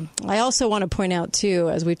 I also want to point out, too,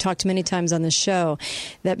 as we've talked many times on this show,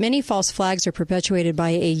 that many false flags are perpetuated by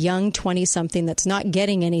a young 20-something that's not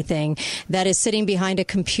getting anything, that is sitting behind a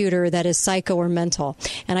computer, that is psycho or mental.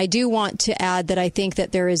 And I do want to add that I think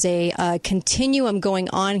that there is a continuum going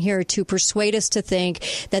on here to persuade us to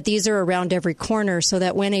think that these are around every corner, so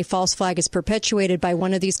that when a false flag is perpetuated by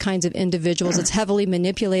one of these kinds of individuals, it's heavily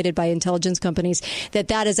manipulated by intelligence companies,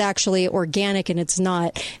 that is actually organic, and it's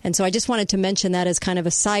not. And so I just wanted to mention that as kind of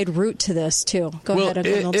a side route to this, too. Go ahead,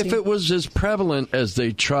 Uncle if it was as prevalent as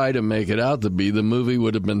they try to make it out to be, the movie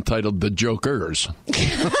would have been titled The Jokers.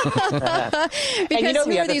 Because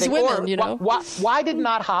who are these women, Why did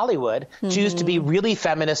not Hollywood choose to be really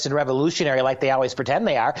feminist and revolutionary like they always pretend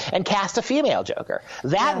they are and cast a female Joker?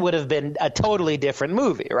 That would have been a totally different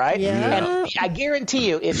movie, right? Yeah. And I guarantee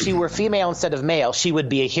you, if she were female instead of male, she would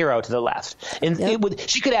be a hero to the left. And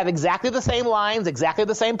she could have exactly the same lines, exactly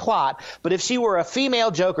the same plot, but if she were a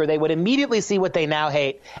female Joker, they would immediately see what they now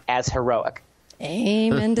hate as heroic.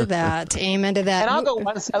 Amen to that. Amen to that. And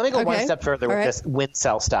let me go one step further with this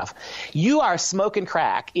wincel stuff. You are smoking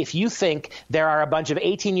crack if you think there are a bunch of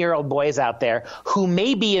 18-year-old boys out there who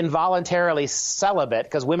may be involuntarily celibate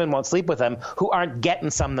because women won't sleep with them, who aren't getting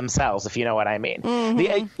some themselves, if you know what I mean.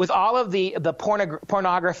 Mm-hmm. With all of the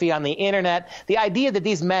pornography on the internet, the idea that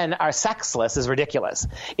these men are sexless is ridiculous.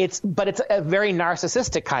 But it's a very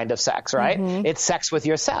narcissistic kind of sex, right? Mm-hmm. It's sex with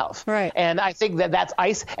yourself. Right. And I think that's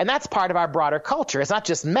and that's part of our broader culture. It's not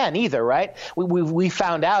just men either, right? We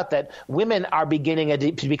found out that women are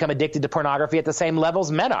beginning to become addicted to pornography at the same levels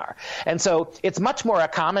men are. And so it's much more a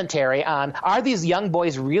commentary on, are these young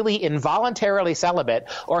boys really involuntarily celibate,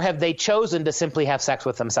 or have they chosen to simply have sex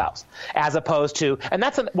with themselves? As opposed to, and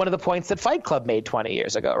that's one of the points that Fight Club made 20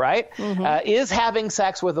 years ago, right? Mm-hmm. Is having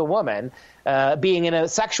sex with a woman, being in a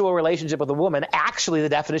sexual relationship with a woman, actually the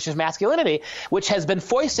definition of masculinity, which has been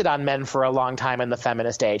foisted on men for a long time in the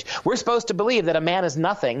feminist age. We're supposed to believe believe that a man is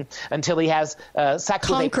nothing until he has sex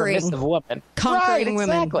with a permissive woman. Conquering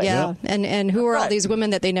women. Exactly. Yeah. And who are all these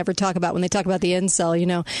women that they never talk about when they talk about the incel, you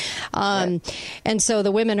know? And so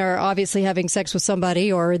the women are obviously having sex with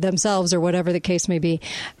somebody or themselves or whatever the case may be.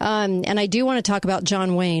 And I do want to talk about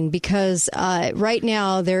John Wayne because right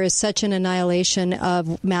now there is such an annihilation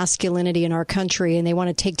of masculinity in our country, and they want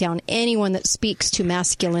to take down anyone that speaks to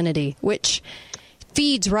masculinity, which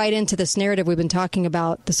feeds right into this narrative we've been talking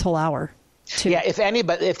about this whole hour. Yeah,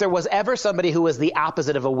 if there was ever somebody who was the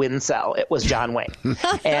opposite of a wincel, it was John Wayne.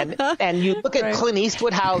 and you look at Clint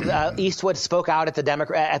Eastwood, how Eastwood spoke out at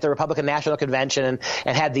the Republican National Convention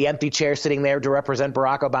and had the empty chair sitting there to represent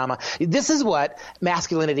Barack Obama. This is what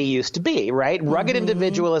masculinity used to be, right? Rugged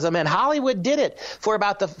individualism, and Hollywood did it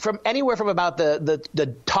from anywhere from about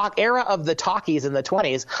the talk era of the talkies in the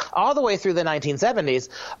 20s all the way through the 1970s.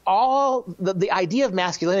 All the idea of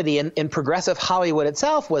masculinity in progressive Hollywood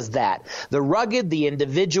itself was that. The rugged, the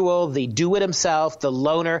individual, the do-it-himself, the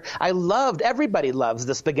loner. Everybody loves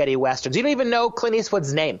the spaghetti westerns. You don't even know Clint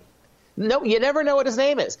Eastwood's name. No, you never know what his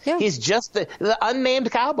name is. Yeah. He's just the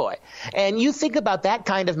unnamed cowboy. And you think about that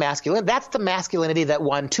kind of masculinity. That's the masculinity that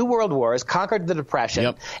won 2 world wars, conquered the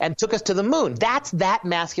Depression, and took us to the moon. That's that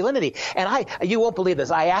masculinity. And you won't believe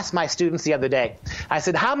this. I asked my students the other day, I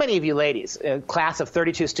said, how many of you ladies, a class of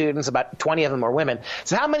 32 students, about 20 of them are women,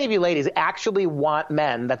 so how many of you ladies actually want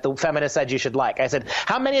men that the feminist said you should like? I said,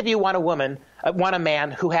 how many of you want a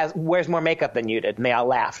man who wears more makeup than you did? And they all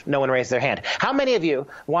laughed. No one raised their hand. How many of you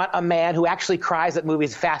want a man who actually cries at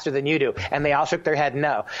movies faster than you do? And they all shook their head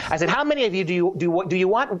no. I said, how many of you do you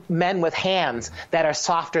want men with hands that are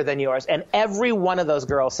softer than yours? And every one of those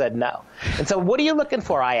girls said no. And so what are you looking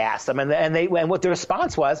for? I asked them. And what the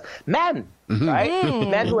response was, men. Right?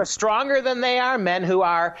 Men who are stronger than they are, men who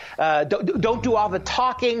are don't do all the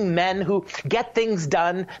talking, men who get things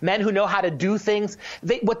done, men who know how to do things.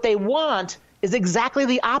 What they want is exactly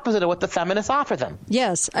the opposite of what the feminists offer them.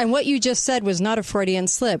 Yes, and what you just said was not a Freudian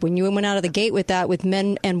slip. When you went out of the gate with that, with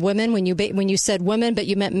men and women, when you said women but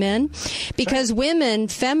you meant men, because women,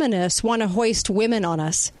 feminists, want to hoist women on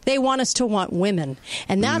us. They want us to want women,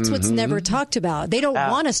 and that's what's never talked about. They don't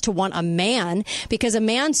want us to want a man, because a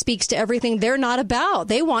man speaks to everything they're not about.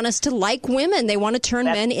 They want us to like women. They want to turn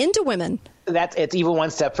men into women. It's even one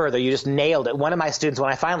step further. You just nailed it. One of my students,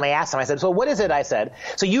 when I finally asked him, I said, so what is it? I said,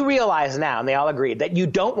 so you realize now, and they all agreed, that you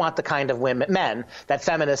don't want the kind of men that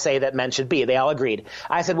feminists say that men should be. They all agreed.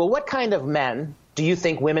 I said, well, what kind of men do you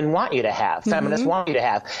think women want you to have, feminists want you to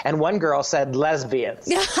have? And one girl said lesbians.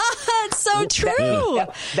 It's so true.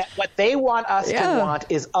 That what they want us to want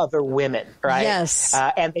is other women, right? Yes.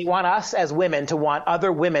 And they want us as women to want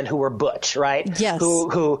other women who are butch, right? Yes.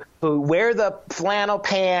 Who wear the flannel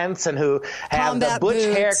pants and who have combat the butch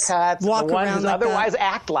boots, haircuts, walk the ones around who like otherwise that.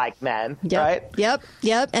 act like men, Yep. right?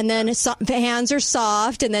 Yep. And then the hands are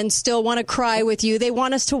soft and then still want to cry with you. They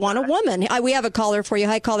want us to want a woman. We have a caller for you.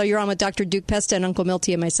 Hi, caller. You're on with Dr. Duke Pesta and Uncle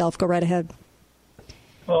Milty and myself. Go right ahead.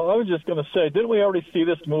 Well, I was just going to say, didn't we already see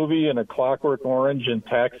this movie in A Clockwork Orange and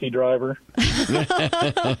Taxi Driver? It's the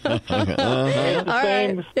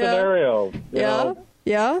same scenario. You know?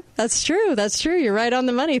 Yeah, that's true. You're right on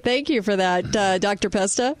the money. Thank you for that, Dr.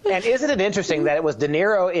 Pesta. And isn't it interesting that it was De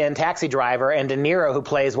Niro in Taxi Driver and De Niro who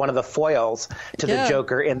plays one of the foils to the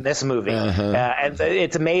Joker in this movie? And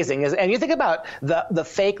it's amazing. And you think about the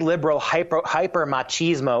fake liberal hyper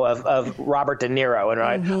machismo of Robert De Niro, and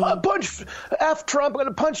right, punch F Trump, I'm going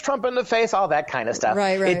to punch Trump in the face, all that kind of stuff.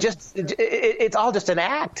 Right. It's all just an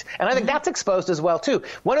act, and I think that's exposed as well too.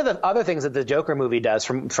 One of the other things that the Joker movie does,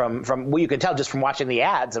 from what you can tell just from watching the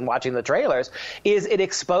ads and watching the trailers, is it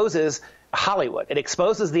exposes Hollywood. It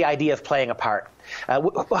exposes the idea of playing a part.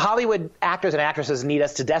 Hollywood actors and actresses need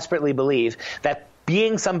us to desperately believe that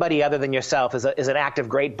being somebody other than yourself is an act of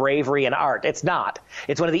great bravery and art. It's not.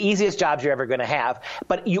 It's one of the easiest jobs you're ever going to have.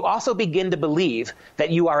 But you also begin to believe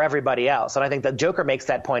that you are everybody else. And I think the Joker makes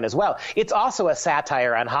that point as well. It's also a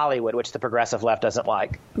satire on Hollywood, which the progressive left doesn't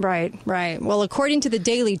like. Right. Well, according to the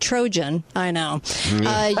Daily Trojan, I know,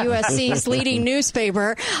 USC's leading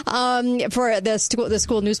newspaper, for the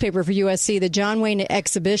school newspaper for USC, the John Wayne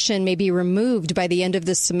exhibition may be removed by the end of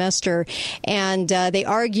this semester. And they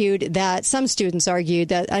argued that some students argued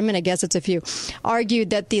that, I'm going to guess it's a few, argued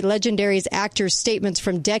that the legendary actor's statements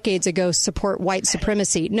from decades ago support white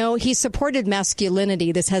supremacy. No, he supported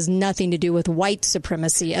masculinity. This has nothing to do with white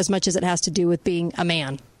supremacy as much as it has to do with being a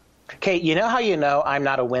man. Kate, you know how you know I'm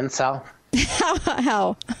not a wincel?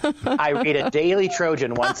 How? I read a Daily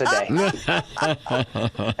Trojan once a day.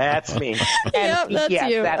 That's me. And that's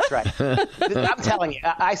you. That's right. I'm telling you,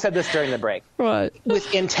 I said this during the break. What?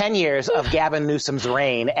 Within 10 years of Gavin Newsom's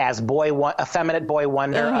reign as effeminate boy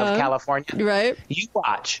wonder of California, right? You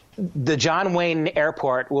watch. The John Wayne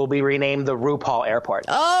Airport will be renamed the RuPaul Airport.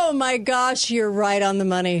 Oh, my gosh. You're right on the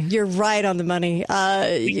money. You're right on the money.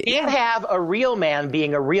 We can't have a real man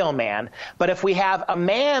being a real man, but if we have a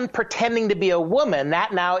man pretending to be a woman,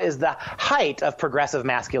 that now is the height of progressive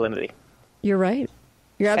masculinity. You're right.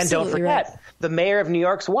 You're absolutely and don't forget, the mayor of New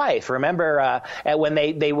York's wife. Remember when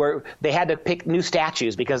they had to pick new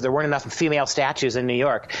statues because there weren't enough female statues in New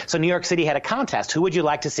York. So New York City had a contest. Who would you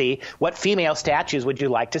like to see? What female statues would you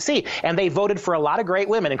like to see? And they voted for a lot of great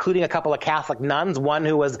women, including a couple of Catholic nuns, one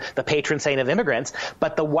who was the patron saint of immigrants.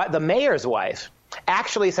 But the mayor's wife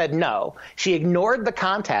actually said no. She ignored the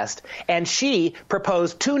contest, and she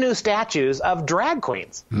proposed 2 new statues of drag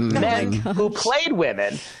queens, men who played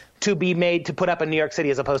women, to be made to put up in New York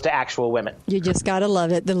City as opposed to actual women. You just got to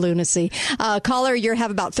love it, the lunacy. Caller, you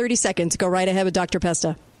have about 30 seconds. Go right ahead with Dr.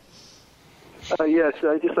 Pesta. Yes,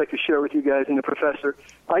 I'd just like to share with you guys and the professor.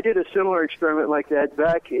 I did a similar experiment like that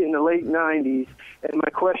back in the late 90s, and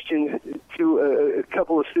my question to a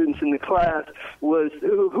couple of students in the class was,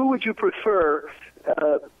 who would you prefer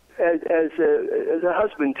as a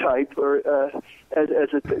husband type, or as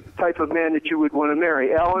a type of man that you would want to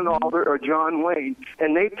marry, Alan Alda or John Wayne?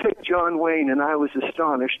 And they picked John Wayne, and I was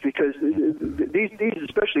astonished because these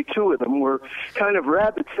especially 2 of them, were kind of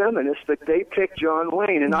rabid feminists, but they picked John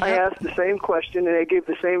Wayne. And I asked the same question, and they gave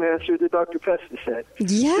the same answer that Dr. Pesta said.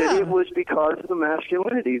 Yeah. That it was because of the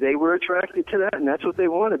masculinity. They were attracted to that, and that's what they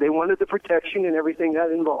wanted. They wanted the protection and everything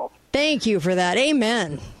that involved. Thank you for that.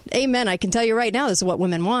 Amen. Amen. I can tell you right now, this is what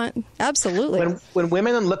women want. Absolutely. When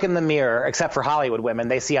women look in the mirror, except for Hollywood women,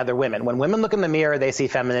 they see other women. When women look in the mirror, they see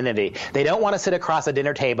femininity. They don't want to sit across a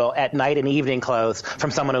dinner table at night in evening clothes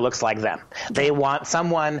from someone who looks like them. They want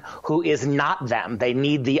someone who is not them. They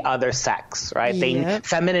need the other sex, right? Yep.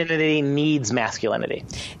 Femininity needs masculinity.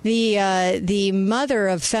 The mother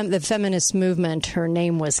of the feminist movement, her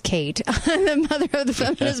name was Kate. The mother of the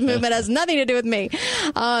feminist movement has nothing to do with me.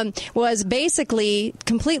 Was basically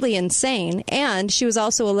completely insane, and she was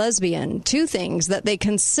also a lesbian. 2 things that they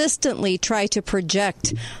consistently try to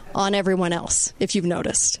project on everyone else, if you've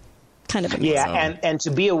noticed. Kind of amazing. Yeah, and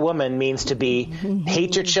to be a woman means to be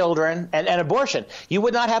hate your children and abortion. You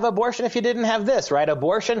would not have abortion if you didn't have this, right?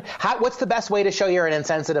 Abortion. What's the best way to show you're an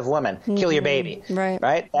insensitive woman? Kill your baby.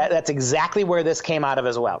 Right. That's exactly where this came out of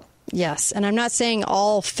as well. Yes, and I'm not saying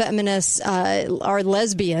all feminists are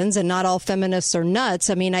lesbians and not all feminists are nuts.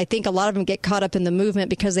 I mean, I think a lot of them get caught up in the movement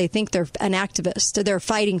because they think they're an activist. They're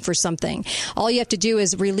fighting for something. All you have to do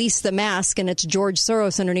is release the mask and it's George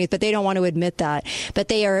Soros underneath, but they don't want to admit that. But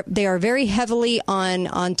they are very heavily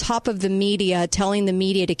on top of the media, telling the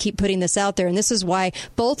media to keep putting this out there. And this is why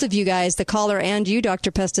both of you guys, the caller and you,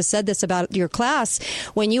 Dr. Pesta, said this about your class.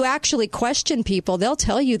 When you actually question people, they'll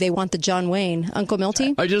tell you they want the John Wayne. Uncle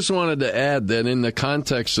Milty? I just wanted to add that in the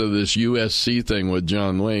context of this USC thing with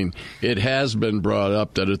John Wayne, it has been brought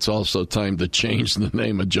up that it's also time to change the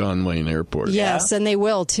name of John Wayne Airport. Yes, and they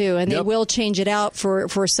will, too. And they will change it out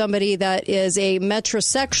for somebody that is a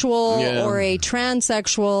metrosexual or a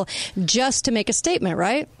transsexual just to make a statement,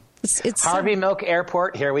 right? It's Harvey Milk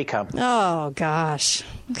Airport, here we come. Oh, gosh.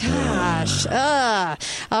 All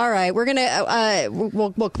right. We're going to,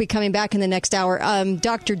 we'll be coming back in the next hour.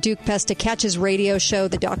 Dr. Duke Pesta, catch his radio show,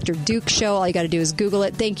 The Dr. Duke Show. All you got to do is Google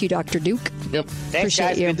it. Thank you, Dr. Duke. Yep. Thanks, Appreciate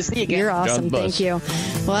guys. you. Good to see you again. You're awesome. Thank you.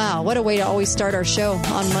 Wow. What a way to always start our show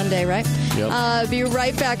on Monday, right? Yep. Be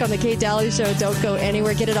right back on The Kate Daly Show. Don't go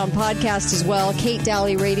anywhere. Get it on podcast as well.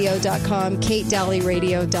 KateDalyRadio.com.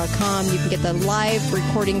 KateDalyRadio.com. You can get the live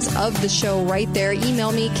recordings of the show right there.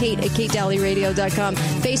 Email me, Kate at KateDalyRadio.com.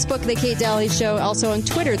 Facebook, The Kate Daly Show. Also on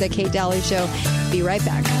Twitter, The Kate Daly Show. Be right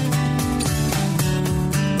back.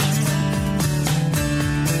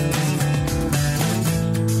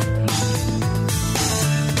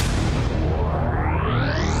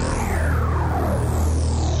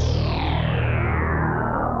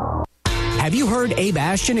 Have you heard Abe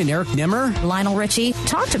Ashton and Eric Nimmer? Lionel Richie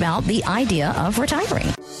talked about the idea of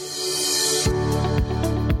retiring.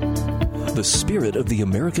 The spirit of the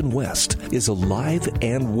American West is alive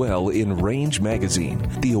and well in Range Magazine,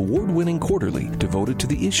 the award-winning quarterly devoted to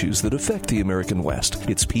the issues that affect the American West,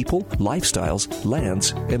 its people, lifestyles,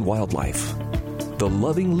 lands, and wildlife. The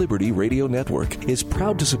Loving Liberty Radio Network is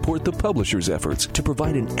proud to support the publisher's efforts to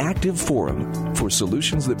provide an active forum for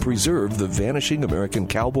solutions that preserve the vanishing American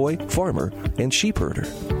cowboy, farmer, and sheep herder.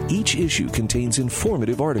 Each issue contains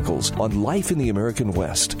informative articles on life in the American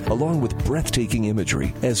West, along with breathtaking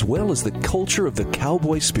imagery, as well as the culture of the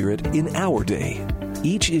cowboy spirit in our day.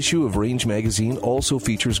 Each issue of Range Magazine also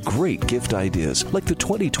features great gift ideas like the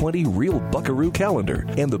 2020 Real Buckaroo Calendar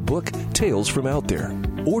and the book Tales from Out There.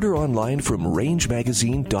 Order online from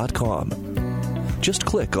rangemagazine.com. Just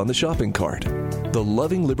click on the shopping cart. The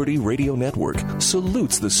Loving Liberty Radio Network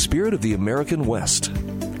salutes the spirit of the American West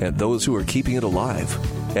and those who are keeping it alive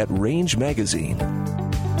at Range Magazine.